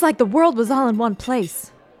 It's like the world was all in one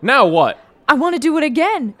place. Now what? I want to do it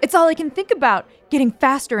again. It's all I can think about. Getting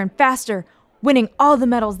faster and faster. Winning all the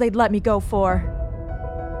medals they'd let me go for.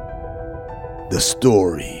 The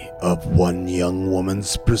story of one young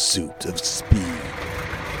woman's pursuit of speed.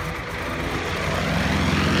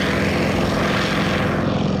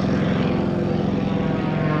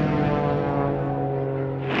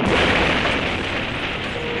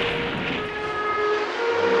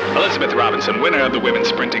 Elizabeth Robinson, winner of the Women's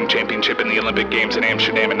Sprinting Championship in the Olympic Games in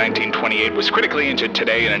Amsterdam in 1928, was critically injured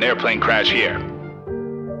today in an airplane crash here.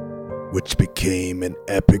 Which became an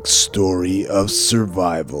epic story of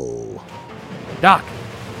survival. Doc,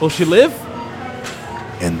 will she live?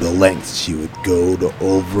 And the lengths she would go to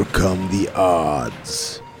overcome the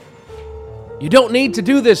odds. You don't need to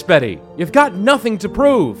do this, Betty. You've got nothing to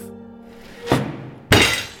prove.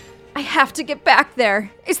 I have to get back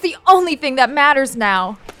there. It's the only thing that matters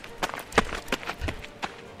now.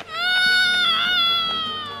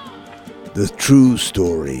 The true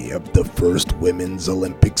story of the first women's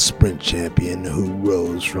Olympic sprint champion who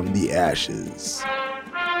rose from the ashes.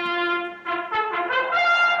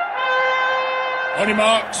 On your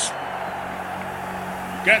marks.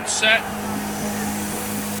 Get set.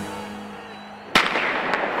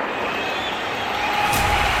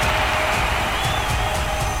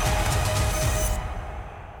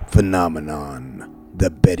 Phenomenon. The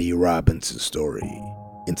Betty Robinson story.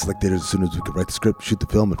 In select theaters as soon as we can write the script, shoot the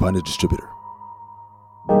film, and find a distributor.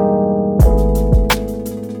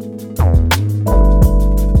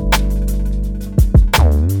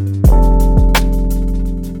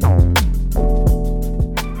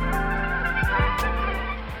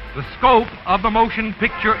 The scope of the motion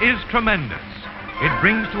picture is tremendous. It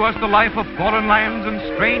brings to us the life of foreign lands and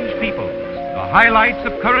strange peoples, the highlights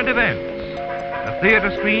of current events. The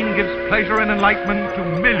theater screen gives pleasure and enlightenment to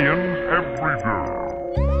millions every day.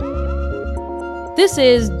 This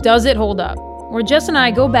is Does It Hold Up?, where Jess and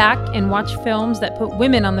I go back and watch films that put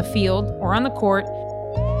women on the field or on the court,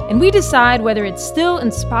 and we decide whether it still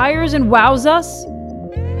inspires and wows us,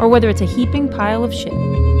 or whether it's a heaping pile of shit.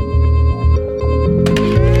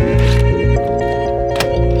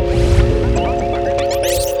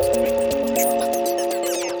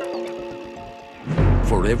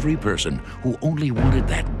 For every person who only wanted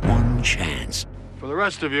that one chance. For the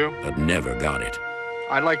rest of you, But never got it.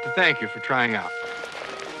 I'd like to thank you for trying out.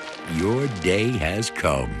 Your day has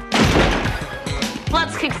come.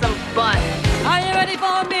 Let's kick some butt. Are you ready for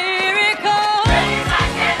a miracle?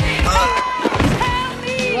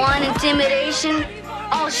 You want intimidation?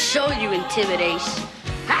 I'll show you intimidation.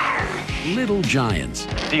 Little Giants.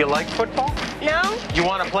 Do you like football? No. You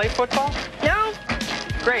want to play football? No.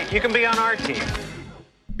 Great, you can be on our team.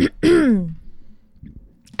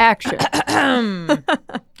 Action.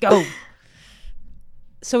 Go.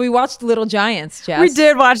 So we watched Little Giants, Jess. We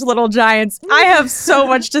did watch Little Giants. I have so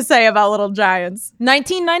much to say about Little Giants.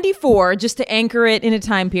 1994, just to anchor it in a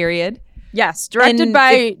time period. Yes, directed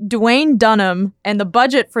by Dwayne Dunham, and the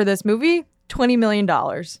budget for this movie, $20 million.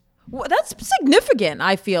 Well, that's significant,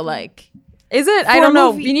 I feel like. Is it? I don't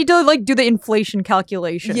know. You need to do the inflation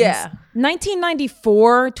calculations. Yeah.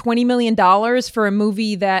 1994, $20 million for a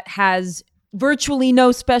movie that has virtually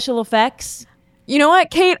no special effects. You know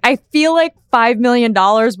what, Kate? I feel like $5 million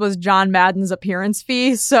was John Madden's appearance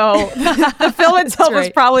fee, so the film itself was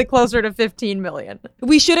probably closer to $15 million.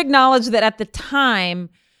 We should acknowledge that at the time,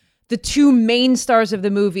 the two main stars of the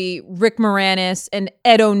movie, Rick Moranis and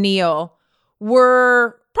Ed O'Neill,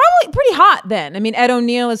 were probably pretty hot then. I mean, Ed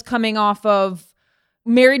O'Neill is coming off of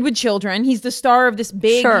Married with Children. He's the star of this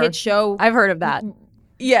big hit show. I've heard of that.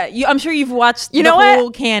 Yeah, I'm sure you've watched the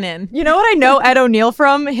whole canon. You know what I know Ed O'Neill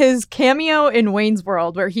from? His cameo in Wayne's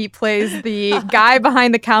World, where he plays the guy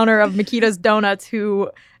behind the counter of Makita's Donuts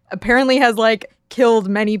who apparently has killed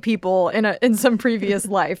many people in some previous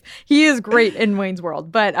life. He is great in Wayne's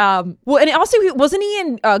World. But well, and also wasn't he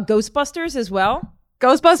in Ghostbusters as well?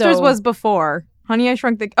 Ghostbusters was before. Honey, I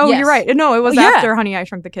Shrunk the... Oh, Yes. You're right. No, it was after Honey, I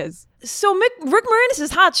Shrunk the Kids. So Rick Moranis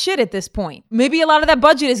is hot shit at this point. Maybe a lot of that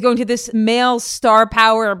budget is going to this male star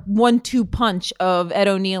power 1-2 punch of Ed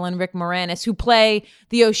O'Neill and Rick Moranis, who play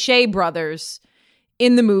the O'Shea brothers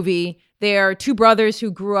in the movie. They are two brothers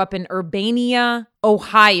who grew up in Urbana,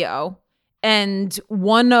 Ohio. And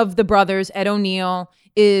one of the brothers, Ed O'Neill,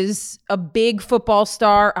 is a big football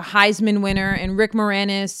star, a Heisman winner. And Rick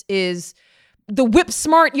Moranis is the whip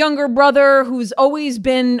smart younger brother who's always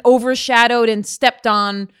been overshadowed and stepped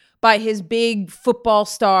on by his big football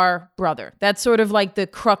star brother. That's sort of like the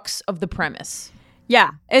crux of the premise.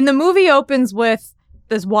 Yeah. And the movie opens with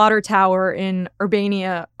this water tower in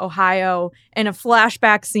Urbana, Ohio, and a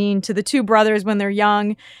flashback scene to the two brothers when they're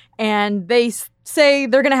young. And they say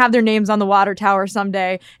they're going to have their names on the water tower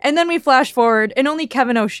someday. And then we flash forward, and only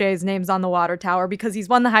Kevin O'Shea's name's on the water tower because he's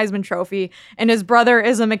won the Heisman Trophy, and his brother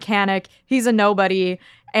is a mechanic. He's a nobody.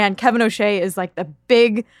 And Kevin O'Shea is like the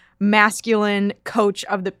big masculine coach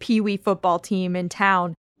of the Pee Wee football team in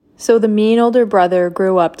town. So the mean older brother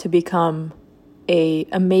grew up to become an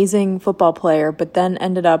amazing football player, but then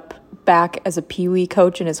ended up back as a Pee Wee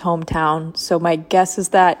coach in his hometown. So my guess is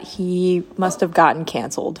that he must have gotten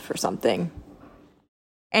canceled for something.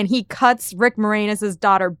 And he cuts Rick Moranis'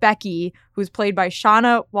 daughter, Becky, who's played by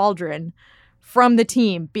Shauna Waldron, from the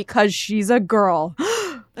team because she's a girl.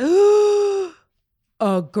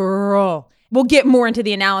 A girl. We'll get more into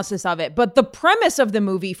the analysis of it. But the premise of the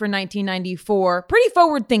movie for 1994, pretty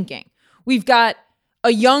forward thinking. We've got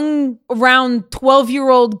a young, around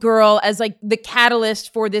 12-year-old girl as like the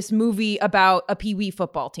catalyst for this movie about a Pee Wee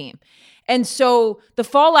football team. And so the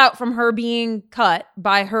fallout from her being cut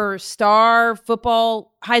by her star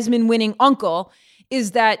football Heisman winning uncle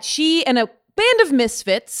is that she and a band of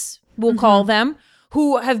misfits, we'll call them,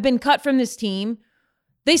 who have been cut from this team,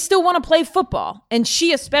 they still want to play football. And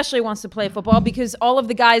she especially wants to play football because all of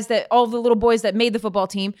the little boys that made the football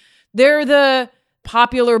team, they're the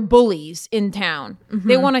popular bullies in town.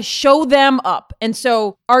 They want to show them up. And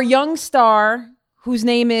so our young star, whose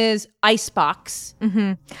name is Icebox.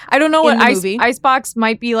 I don't know what Icebox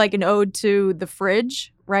might be, like an ode to the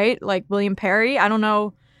fridge, right? Like William Perry. I don't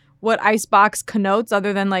know what Icebox connotes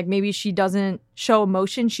other than like maybe she doesn't show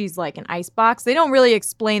emotion. She's like an icebox. They don't really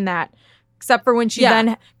explain that except for when she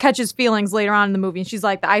then catches feelings later on in the movie. And she's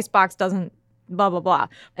like, the icebox doesn't blah, blah, blah.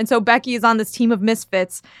 And so Becky is on this team of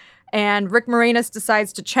misfits. And Rick Moranis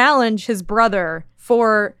decides to challenge his brother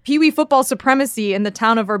for Pee Wee football supremacy in the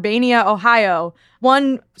town of Urbana, Ohio.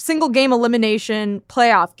 One single game elimination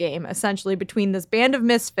playoff game, essentially, between this band of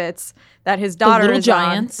misfits that his daughter is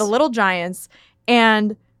on, the Little Giants,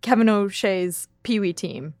 and Kevin O'Shea's Pee Wee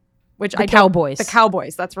team, the Cowboys. The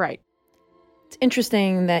Cowboys, that's right. It's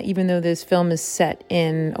interesting that even though this film is set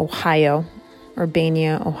in Ohio,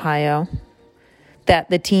 Urbana, Ohio, that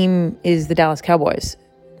the team is the Dallas Cowboys.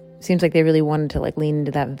 Seems like they really wanted to like lean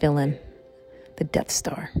into that villain, the Death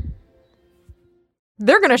Star.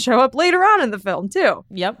 They're going to show up later on in the film, too.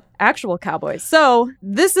 Yep. Actual cowboys. So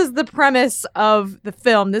this is the premise of the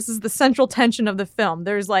film. This is the central tension of the film.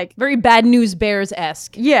 There's like... very Bad News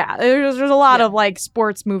Bears-esque. Yeah. There's a lot of like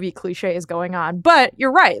sports movie cliches going on. But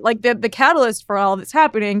you're right. Like the catalyst for all that's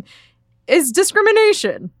happening is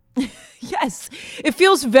discrimination. Yes. It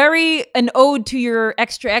feels very an ode to your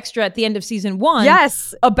extra at the end of season 1.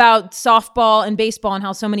 Yes. About softball and baseball and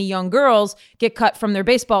how so many young girls get cut from their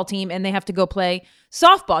baseball team and they have to go play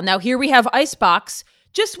softball. Now here we have Icebox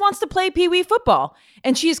just wants to play Pee Wee football.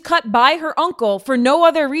 And she's cut by her uncle for no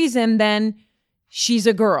other reason than she's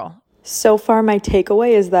a girl. So far, my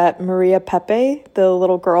takeaway is that Maria Pepe, the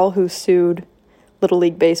little girl who sued Little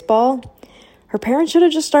League Baseball, her parents should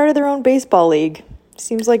have just started their own baseball league.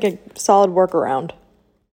 Seems like a solid workaround.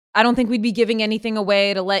 I don't think we'd be giving anything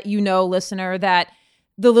away to let you know, listener, that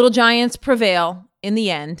the Little Giants prevail in the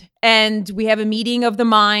end. And we have a meeting of the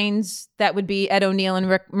minds that would be Ed O'Neill and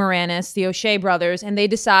Rick Moranis, the O'Shea brothers, and they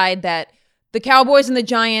decide that the Cowboys and the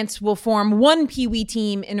Giants will form one Pee Wee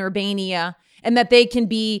team in Urbana and that they can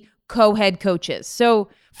be co-head coaches. So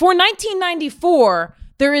for 1994,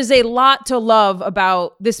 there is a lot to love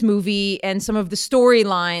about this movie and some of the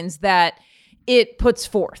storylines that it puts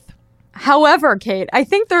forth. However, Kate, I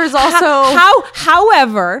think there's also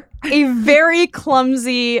however, there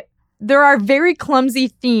are very clumsy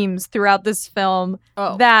themes throughout this film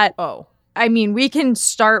I mean, we can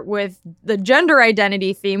start with the gender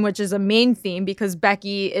identity theme, which is a main theme because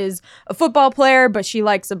Becky is a football player, but she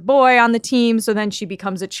likes a boy on the team. So then she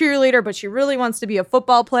becomes a cheerleader, but she really wants to be a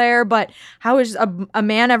football player. But how is a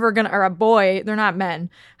man ever going to, or a boy, they're not men.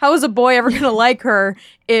 How is a boy ever going to like her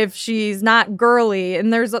if she's not girly?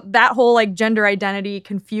 And there's that whole like gender identity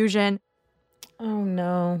confusion. Oh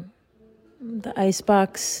no. The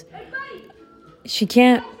Icebox. She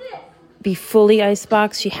can't be fully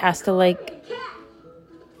Icebox. She has to like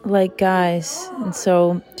guys, and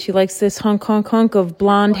so she likes this hunk of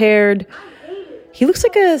blonde-haired. He looks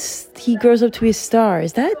like he grows up to be a star.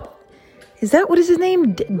 Is that what is his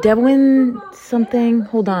name? Devlin something.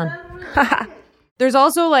 Hold on. There's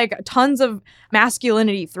also like tons of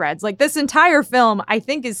masculinity threads. Like this entire film, I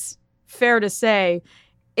think is fair to say,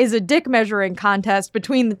 is a dick measuring contest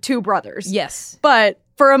between the two brothers. Yes, but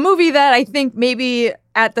for a movie that I think maybe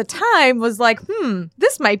at the time was like,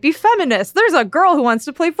 this might be feminist. There's a girl who wants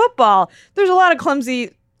to play football. There's a lot of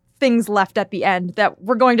clumsy things left at the end that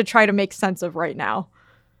we're going to try to make sense of right now.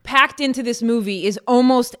 Packed into this movie is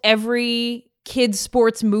almost every kids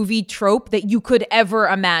sports movie trope that you could ever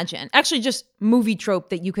imagine. Actually, just movie trope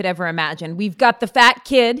that you could ever imagine. We've got the fat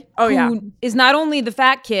kid who is not only the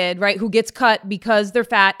fat kid, right, who gets cut because they're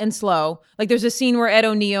fat and slow. Like there's a scene where Ed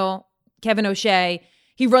O'Neill, Kevin O'Shea,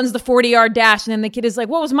 he runs the 40-yard dash and then the kid is like,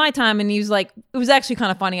 what was my time? And he was like, it was actually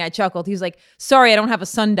kind of funny. I chuckled. He was like, sorry, I don't have a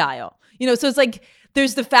sundial. You know, so it's like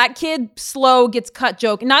there's the fat kid slow gets cut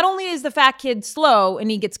joke. Not only is the fat kid slow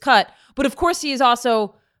and he gets cut, but of course he is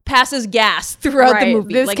also passes gas throughout the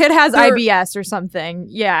movie. This kid has IBS or something.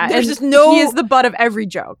 Yeah. There's and just no... He is the butt of every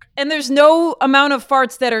joke. And there's no amount of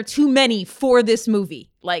farts that are too many for this movie.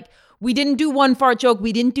 Like, we didn't do one fart joke.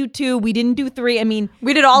 We didn't do two. We didn't do three. I mean...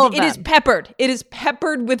 We did all of them. It is peppered. It is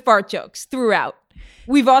peppered with fart jokes throughout.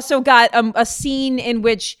 We've also got a scene in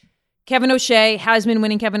which Kevin O'Shea,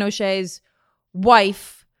 Heisman-winning Kevin O'Shea's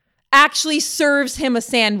wife, actually serves him a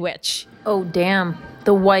sandwich. Oh, damn.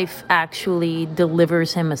 The wife actually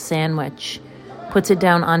delivers him a sandwich, puts it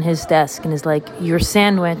down on his desk, and is like, your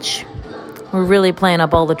sandwich. We're really playing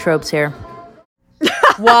up all the tropes here.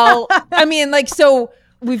 Well, I mean, like, so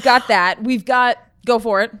we've got that. We've got, go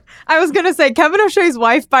for it. I was going to say, Kevin O'Shea's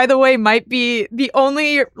wife, by the way, might be the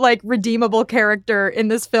only, like, redeemable character in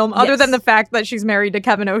this film, other than the fact that she's married to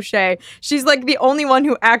Kevin O'Shea. She's, like, the only one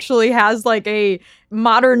who actually has, like, a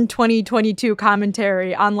modern 2022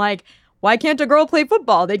 commentary on, like, why can't a girl play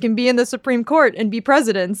football? They can be in the Supreme Court and be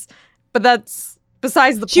presidents. But that's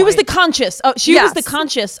besides the point. She was the conscious. She was the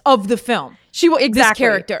conscious of the film. Exactly. This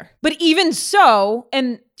character. But even so,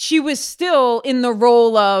 and she was still in the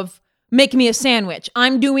role of make me a sandwich.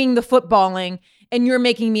 I'm doing the footballing and you're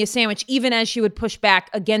making me a sandwich, even as she would push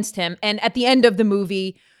back against him. And at the end of the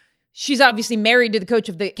movie, she's obviously married to the coach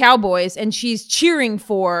of the Cowboys and she's cheering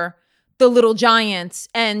for the Little Giants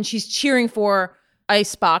and she's cheering for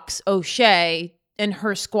Icebox O'Shea and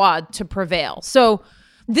her squad to prevail. So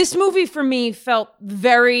this movie for me felt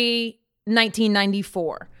very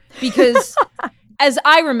 1994 because as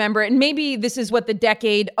I remember it, and maybe this is what the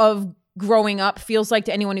decade of growing up feels like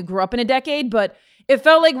to anyone who grew up in a decade, but it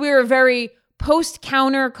felt like we were very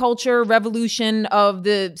post-counterculture revolution of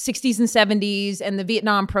the 60s and 70s and the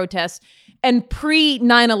Vietnam protests and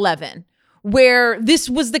pre-9/11, where this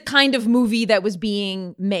was the kind of movie that was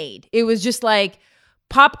being made. It was just like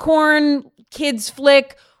popcorn, kids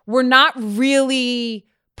flick. We're not really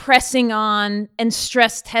pressing on and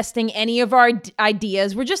stress testing any of our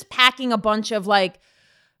ideas. We're just packing a bunch of like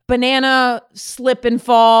banana slip and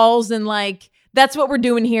falls and like that's what we're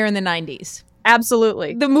doing here in the 90s.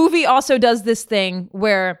 Absolutely. The movie also does this thing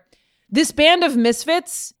where this band of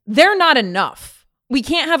misfits, they're not enough. We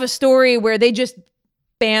can't have a story where they just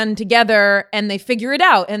band together and they figure it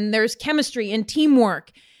out and there's chemistry and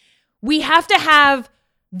teamwork. We have to have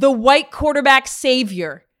the white quarterback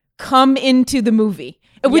savior come into the movie,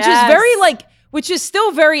 which is very like, which is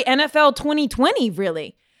still very NFL 2020,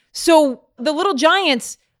 really. So the Little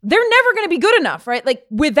Giants, they're never going to be good enough, right? Like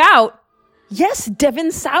without. Yes,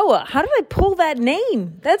 Devin Sawa. How did I pull that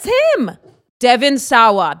name? That's him. Devin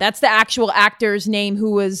Sawa. That's the actual actor's name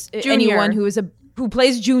who was anyone who is who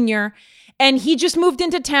plays Junior. And he just moved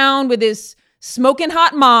into town with his smoking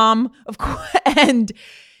hot mom, of course, and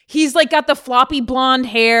he's like got the floppy blonde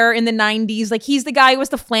hair in the 90s. Like he's the guy who was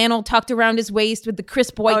the flannel tucked around his waist with the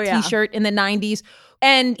crisp white t-shirt in the 90s.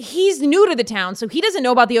 And he's new to the town. So he doesn't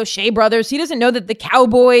know about the O'Shea brothers. He doesn't know that the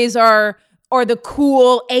Cowboys are the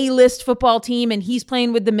cool A-list football team and he's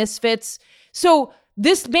playing with the misfits. So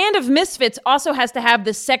this band of misfits also has to have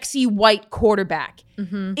the sexy white quarterback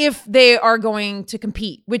if they are going to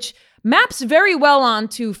compete, which maps very well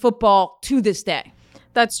onto football to this day.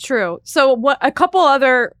 That's true. So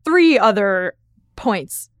three other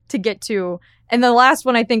points to get to. And the last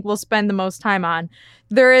one I think we'll spend the most time on.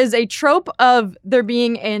 There is a trope of there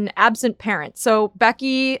being an absent parent. So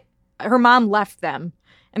Becky, her mom left them.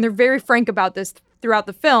 And they're very frank about this throughout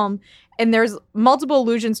the film. And there's multiple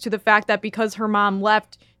allusions to the fact that because her mom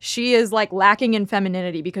left, she is like lacking in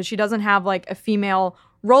femininity because she doesn't have like a female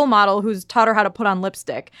role model who's taught her how to put on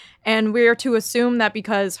lipstick. And we're to assume that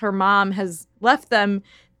because her mom has left them,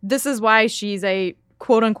 this is why she's a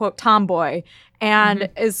quote unquote tomboy and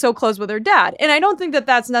is so close with her dad. And I don't think that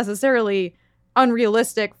that's necessarily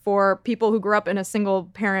unrealistic for people who grew up in a single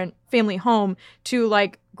parent family home to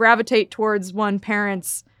like gravitate towards one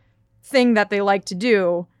parent's thing that they like to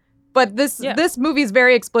do. But this movie is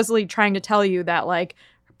very explicitly trying to tell you that like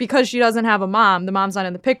because she doesn't have a mom, the mom's not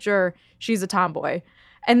in the picture, she's a tomboy.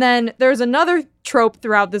 And then there's another trope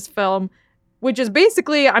throughout this film, which is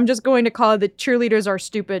basically, I'm just going to call it the cheerleaders are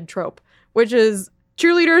stupid trope, which is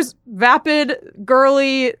cheerleaders, vapid,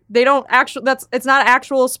 girly. They don't it's not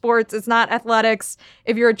actual sports. It's not athletics.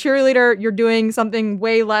 If you're a cheerleader, you're doing something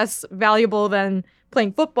way less valuable than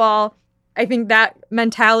playing football. I think that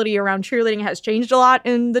mentality around cheerleading has changed a lot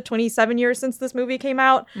in the 27 years since this movie came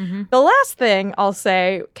out. Mm-hmm. The last thing I'll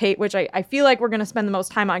say, Kate, which I feel like we're going to spend the most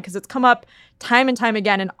time on because it's come up time and time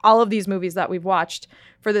again in all of these movies that we've watched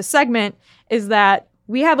for this segment, is that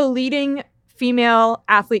we have a leading female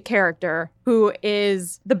athlete character who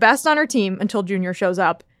is the best on her team until Junior shows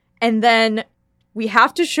up. And then we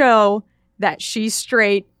have to show that she's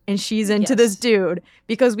straight and she's into this dude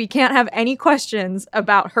because we can't have any questions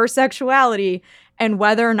about her sexuality and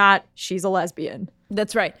whether or not she's a lesbian.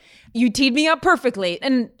 That's right. You teed me up perfectly.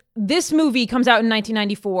 And this movie comes out in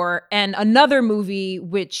 1994, and another movie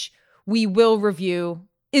which we will review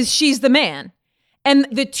is She's the Man. And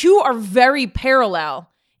the two are very parallel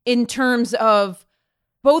in terms of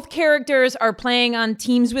both characters are playing on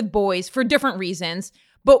teams with boys for different reasons,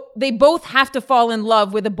 but they both have to fall in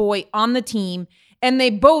love with a boy on the team. And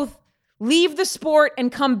they both leave the sport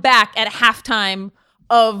and come back at halftime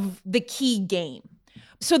of the key game.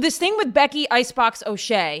 So this thing with Becky Icebox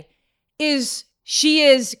O'Shea is she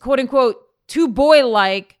is, quote unquote, too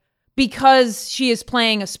boy-like because she is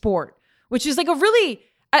playing a sport, which is like a really,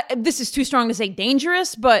 this is too strong to say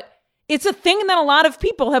dangerous, but it's a thing that a lot of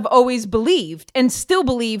people have always believed and still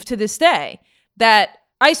believe to this day, that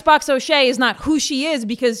Icebox O'Shea is not who she is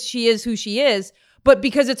because she is who she is, but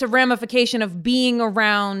because it's a ramification of being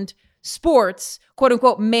around sports, quote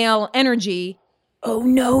unquote, male energy. Oh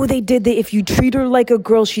no, they did. If you treat her like a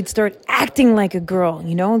girl, she'd start acting like a girl.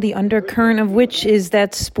 You know, the undercurrent of which is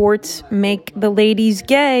that sports make the ladies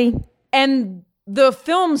gay. And the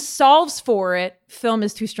film solves for it. Film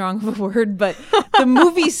is too strong of a word, but the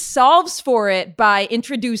movie solves for it by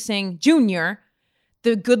introducing Junior,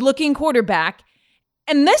 the good-looking quarterback.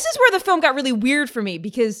 And this is where the film got really weird for me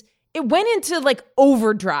because it went into like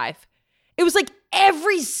overdrive. It was like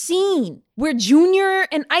every scene where Junior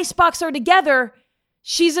and Icebox are together,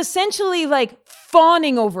 she's essentially like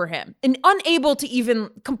fawning over him and unable to even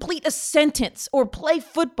complete a sentence or play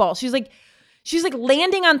football. She's like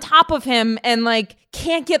landing on top of him and like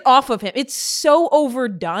can't get off of him. It's so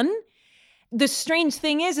overdone. The strange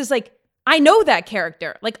thing is like, I know that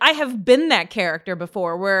character. Like I have been that character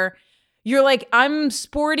before where you're like, I'm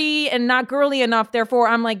sporty and not girly enough. Therefore,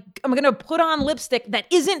 I'm like, I'm going to put on lipstick that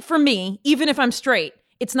isn't for me, even if I'm straight.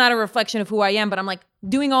 It's not a reflection of who I am, but I'm like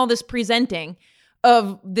doing all this presenting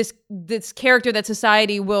of this character that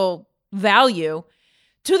society will value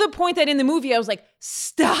to the point that in the movie, I was like,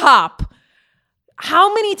 stop.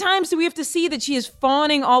 How many times do we have to see that she is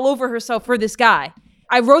fawning all over herself for this guy?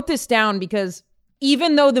 I wrote this down because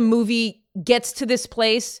even though the movie gets to this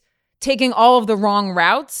place, taking all of the wrong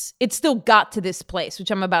routes, it still got to this place, which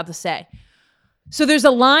I'm about to say. So there's a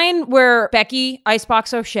line where Becky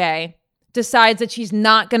Icebox O'Shea decides that she's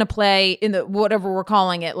not going to play in the whatever we're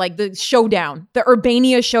calling it, like the showdown, the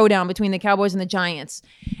Urbania showdown between the Cowboys and the Giants.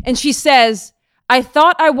 And she says, I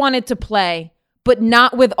thought I wanted to play, but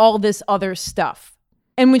not with all this other stuff.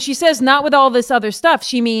 And when she says not with all this other stuff,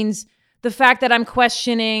 she means the fact that I'm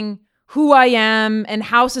questioning who I am and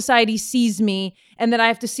how society sees me, and that I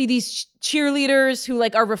have to see these cheerleaders who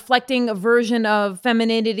like are reflecting a version of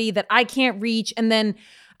femininity that I can't reach. And then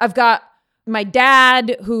I've got my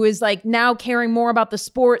dad who is like now caring more about the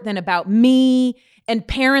sport than about me, and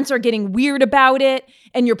parents are getting weird about it,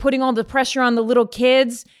 and you're putting all the pressure on the little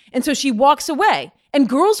kids. And so she walks away, and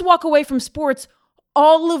girls walk away from sports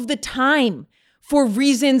all of the time for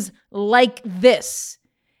reasons like this.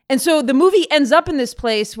 And so the movie ends up in this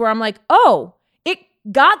place where I'm like, oh, it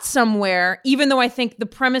got somewhere, even though I think the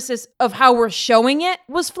premises of how we're showing it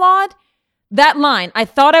was flawed. That line, I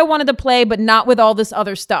thought I wanted to play, but not with all this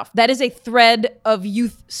other stuff. That is a thread of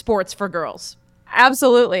youth sports for girls.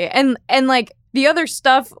 Absolutely. And like the other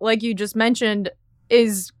stuff, like you just mentioned,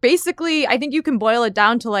 is basically, I think you can boil it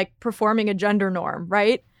down to like performing a gender norm,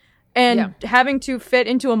 right? And having to fit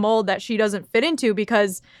into a mold that she doesn't fit into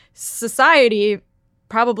because society,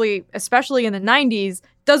 probably especially in the 90s,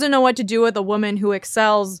 doesn't know what to do with a woman who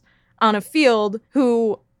excels on a field,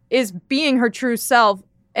 who is being her true self,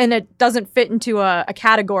 and it doesn't fit into a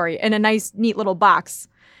category in a nice, neat little box.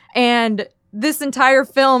 And this entire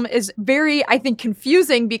film is very, I think,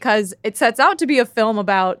 confusing because it sets out to be a film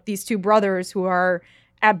about these two brothers who are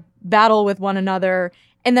at battle with one another,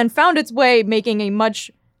 and then found its way making a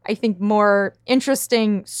much I think, more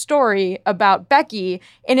interesting story about Becky.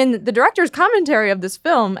 And in the director's commentary of this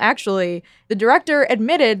film, actually, the director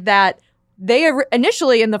admitted that they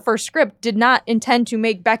initially in the first script did not intend to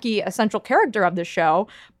make Becky a central character of the show.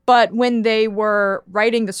 But when they were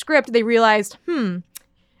writing the script, they realized,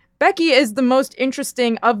 Becky is the most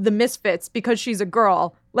interesting of the misfits because she's a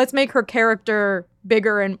girl. Let's make her character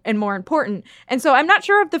bigger and more important. And so I'm not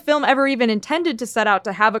sure if the film ever even intended to set out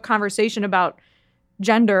to have a conversation about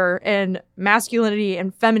gender and masculinity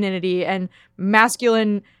and femininity and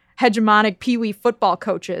masculine hegemonic peewee football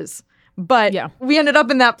coaches. But we ended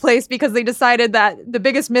up in that place because they decided that the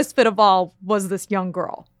biggest misfit of all was this young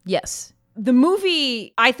girl. Yes. The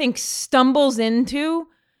movie, I think, stumbles into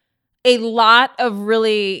a lot of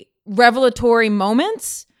really revelatory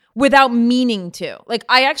moments without meaning to. Like,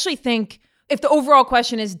 I actually think if the overall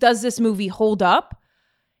question is, does this movie hold up?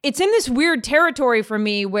 It's in this weird territory for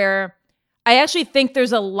me where I actually think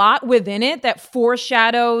there's a lot within it that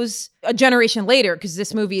foreshadows a generation later, because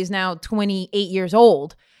this movie is now 28 years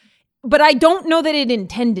old. But I don't know that it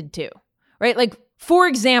intended to, right? Like, for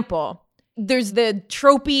example, there's the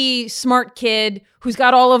tropey smart kid who's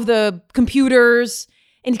got all of the computers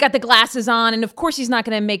and he's got the glasses on. And of course, he's not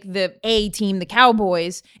going to make the A team, the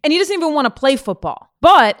Cowboys. And he doesn't even want to play football.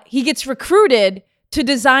 But he gets recruited to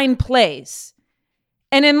design plays.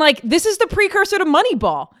 And then, like, this is the precursor to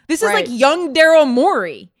Moneyball. This is like young Daryl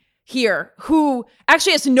Morey here, who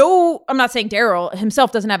actually has I'm not saying Daryl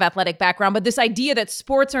himself doesn't have athletic background, but this idea that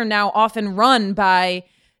sports are now often run by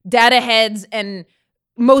data heads and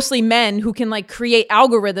mostly men who can like create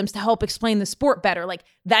algorithms to help explain the sport better. Like,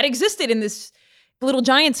 that existed in this Little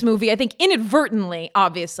Giants movie, I think inadvertently,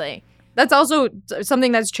 obviously. That's also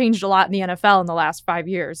something that's changed a lot in the NFL in the last 5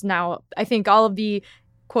 years. Now, I think all of the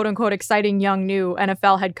quote unquote exciting young new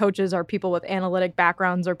NFL head coaches are people with analytic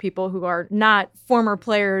backgrounds or people who are not former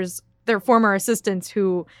players. They're former assistants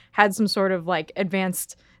who had some sort of like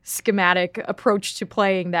advanced schematic approach to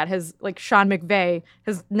playing that has, like, Sean McVay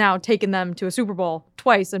has now taken them to a Super Bowl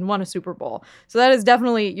twice and won a Super Bowl. So that is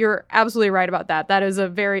definitely, you're absolutely right about that. That is a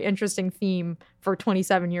very interesting theme for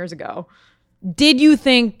 27 years ago. Did you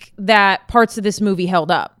think that parts of this movie held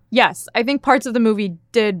up? Yes, I think parts of the movie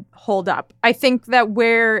did hold up. I think that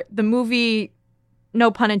where the movie, no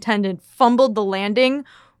pun intended, fumbled the landing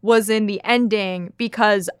was in the ending,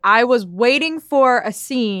 because I was waiting for a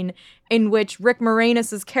scene in which Rick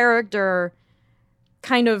Moranis' character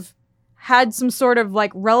kind of had some sort of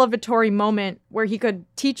like revelatory moment where he could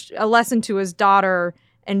teach a lesson to his daughter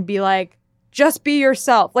and be like, just be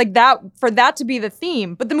yourself. Like that, for that to be the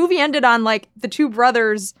theme. But the movie ended on like the two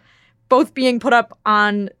brothers both being put up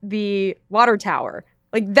on the water tower.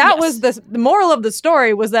 Like that was the moral of the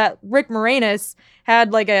story, was that Rick Moranis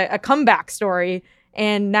had like a comeback story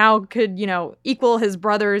and now could, you know, equal his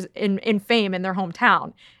brothers in fame in their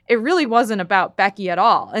hometown. It really wasn't about Becky at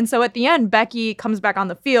all. And so at the end, Becky comes back on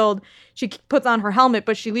the field. She puts on her helmet,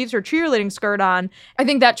 but she leaves her cheerleading skirt on. I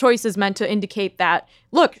think that choice is meant to indicate that,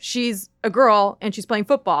 look, she's a girl and she's playing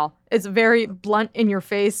football. It's very blunt in your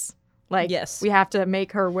face. Like, yes, we have to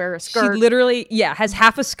make her wear a skirt. She literally, has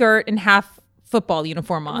half a skirt and half football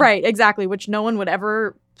uniform on. Right, exactly, which no one would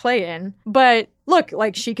ever play in. But look,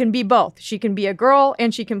 like, she can be both. She can be a girl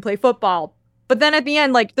and she can play football. But then at the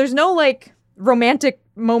end, like, there's no like romantic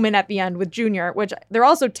moment at the end with Junior, which they're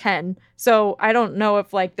also 10. So I don't know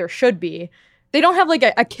if like there should be. They don't have like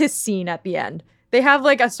a kiss scene at the end. They have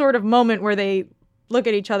like a sort of moment where they look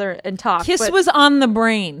at each other and talk. Kiss was on the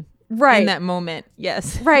brain. Right. In that moment.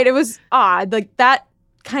 Yes. Right. It was odd. Like that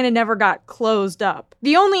kind of never got closed up.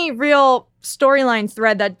 The only real storyline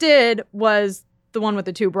thread that did was the one with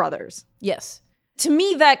the two brothers. Yes. To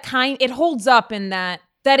me, it holds up in that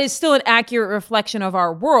is still an accurate reflection of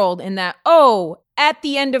our world, in that, at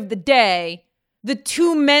the end of the day, the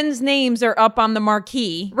two men's names are up on the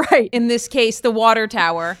marquee. Right. In this case, the water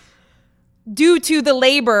tower, due to the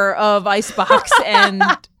labor of Icebox and...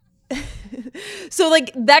 So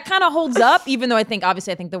like that kind of holds up, even though I think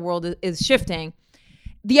the world is shifting.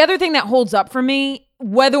 The other thing that holds up for me,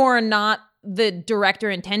 whether or not the director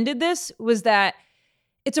intended this, was that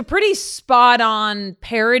it's a pretty spot on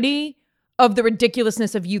parody of the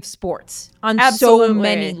ridiculousness of youth sports on so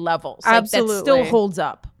many levels. Like, Absolutely. That still holds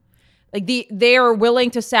up. Like they are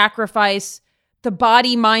willing to sacrifice the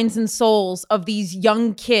body, minds, and souls of these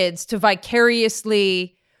young kids to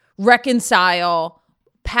vicariously reconcile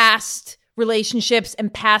past relationships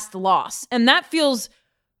and past loss. And that feels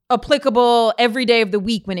applicable every day of the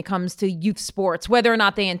week when it comes to youth sports, whether or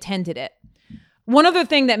not they intended it. One other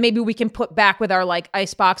thing that maybe we can put back with our like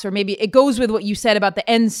Icebox, or maybe it goes with what you said about the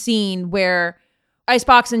end scene where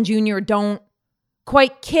Icebox and Junior don't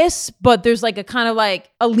quite kiss, but there's like a kind of like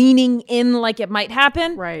a leaning in like it might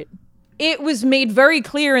happen. Right. It was made very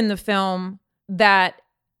clear in the film that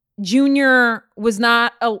Junior was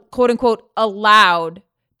not, quote unquote, allowed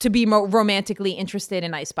to be romantically interested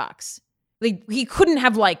in Icebox. Like, he couldn't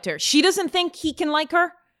have liked her. She doesn't think he can like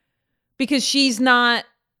her because she's not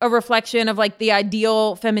a reflection of like the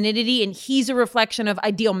ideal femininity, and he's a reflection of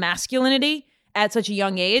ideal masculinity at such a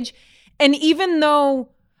young age. And even though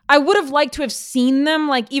I would have liked to have seen them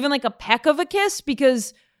like even like a peck of a kiss,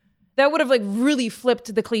 because that would have like really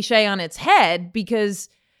flipped the cliche on its head, because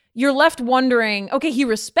you're left wondering, okay, he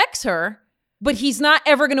respects her, but he's not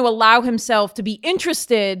ever going to allow himself to be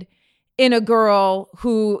interested in a girl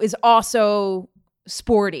who is also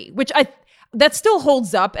sporty, which that still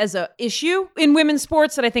holds up as a issue in women's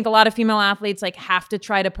sports, that I think a lot of female athletes like have to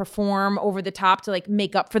try to perform over the top to like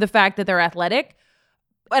make up for the fact that they're athletic.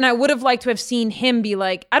 And I would have liked to have seen him be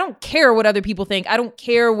like, I don't care what other people think. I don't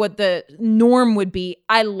care what the norm would be.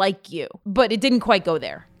 I like you. But it didn't quite go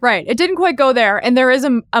there. Right. It didn't quite go there. And there is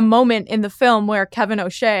a moment in the film where Kevin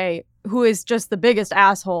O'Shea, who is just the biggest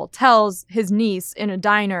asshole, tells his niece in a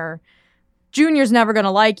diner, Junior's never going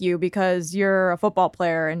to like you because you're a football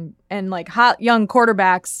player, and like hot young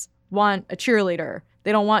quarterbacks want a cheerleader.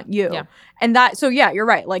 They don't want you. Yeah. And so yeah, you're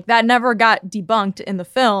right. Like that never got debunked in the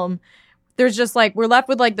film. There's just like, we're left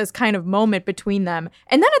with like this kind of moment between them.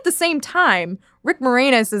 And then at the same time, Rick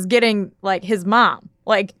Moranis is getting like his mom.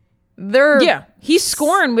 Like they're he's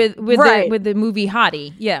scoring with right. the movie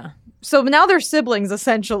Hottie. Yeah. So now they're siblings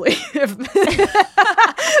essentially.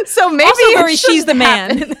 So maybe also she's the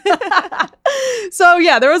man. So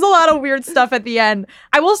yeah, there was a lot of weird stuff at the end.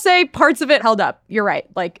 I will say parts of it held up. You're right.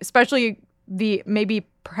 Like especially the maybe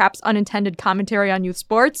perhaps unintended commentary on youth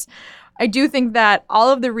sports. I do think that all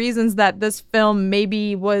of the reasons that this film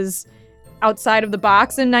maybe was outside of the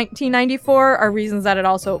box in 1994 are reasons that it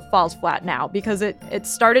also falls flat now, because it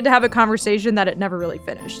started to have a conversation that it never really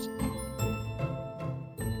finished.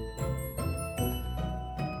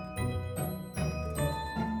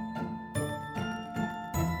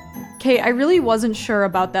 Okay, I really wasn't sure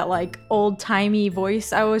about that like old-timey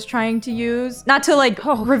voice I was trying to use. Not to like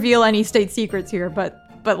reveal any state secrets here, but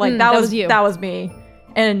like that was you. That was me.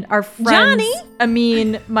 And our friends, Johnny,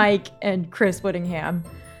 Amin, Mike, and Chris Whittingham.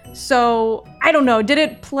 So, I don't know. Did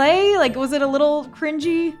it play? Like, was it a little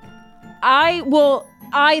cringy?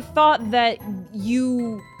 I thought that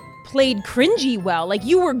you played cringy well. Like,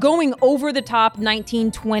 you were going over the top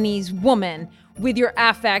 1920s woman with your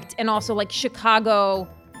affect and also like Chicago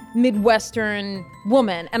Midwestern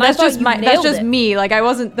woman. And that's that's just me. Like I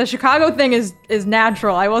wasn't, the Chicago thing is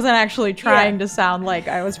natural. I wasn't actually trying to sound like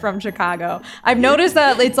I was from Chicago. I've noticed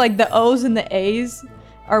that it's like the O's and the A's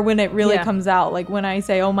are when it really comes out. Like when I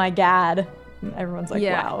say, oh my God, everyone's like,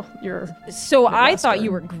 wow, you're so Midwestern. I thought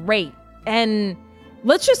you were great. And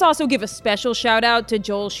let's just also give a special shout out to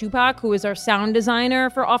Joel Shupak, who is our sound designer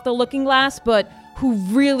for Off the Looking Glass, but who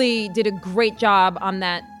really did a great job on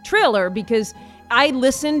that trailer, because I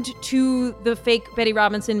listened to the fake Betty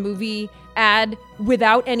Robinson movie ad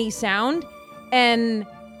without any sound, and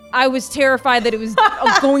I was terrified that it was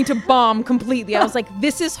going to bomb completely. I was like,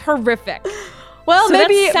 this is horrific. Well, so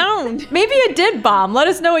maybe it did bomb. Let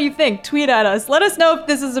us know what you think. Tweet at us. Let us know if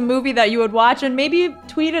this is a movie that you would watch, and maybe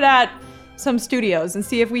tweet it at some studios and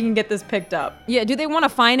see if we can get this picked up. Yeah, do they want to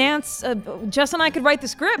finance? Jess and I could write the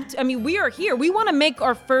script. I mean, we are here. We want to make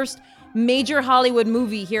our first major Hollywood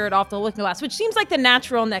movie here at Off the Looking Glass, which seems like the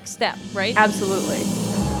natural next step, right? Absolutely.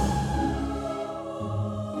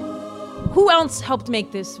 Who else helped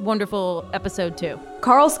make this wonderful episode too?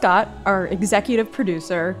 Carl Scott, our executive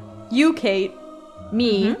producer, you, Kate,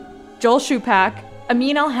 me, Joel Shupak,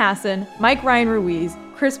 Amin Elhassan, Mike Ryan Ruiz,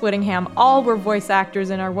 Chris Whittingham, all were voice actors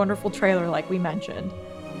in our wonderful trailer like we mentioned.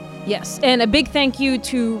 Yes, and a big thank you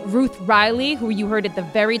to Ruth Riley, who you heard at the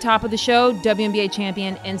very top of the show, WNBA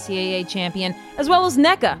champion, NCAA champion, as well as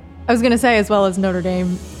NECA. I was going to say as well as Notre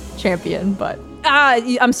Dame champion, but...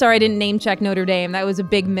 I'm sorry I didn't name check Notre Dame. That was a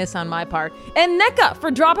big miss on my part. And NECA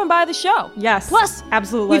for dropping by the show. Yes. Plus,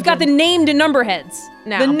 absolutely. We've got the named numberheads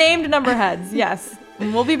now. The named numberheads, yes.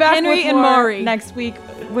 And we'll be back Henry with and more Maury next week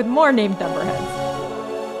with more named numberheads.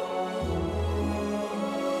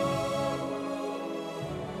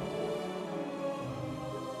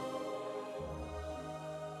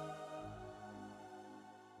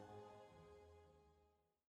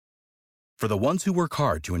 For the ones who work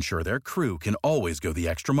hard to ensure their crew can always go the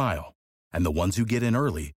extra mile, and the ones who get in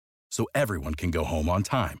early so everyone can go home on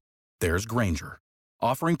time, there's Grainger,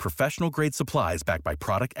 offering professional-grade supplies backed by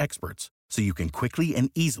product experts so you can quickly and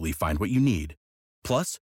easily find what you need.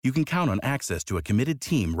 Plus, you can count on access to a committed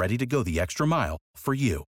team ready to go the extra mile for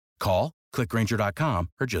you. Call, click Grainger.com,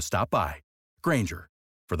 or just stop by. Grainger,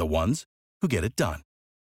 for the ones who get it done.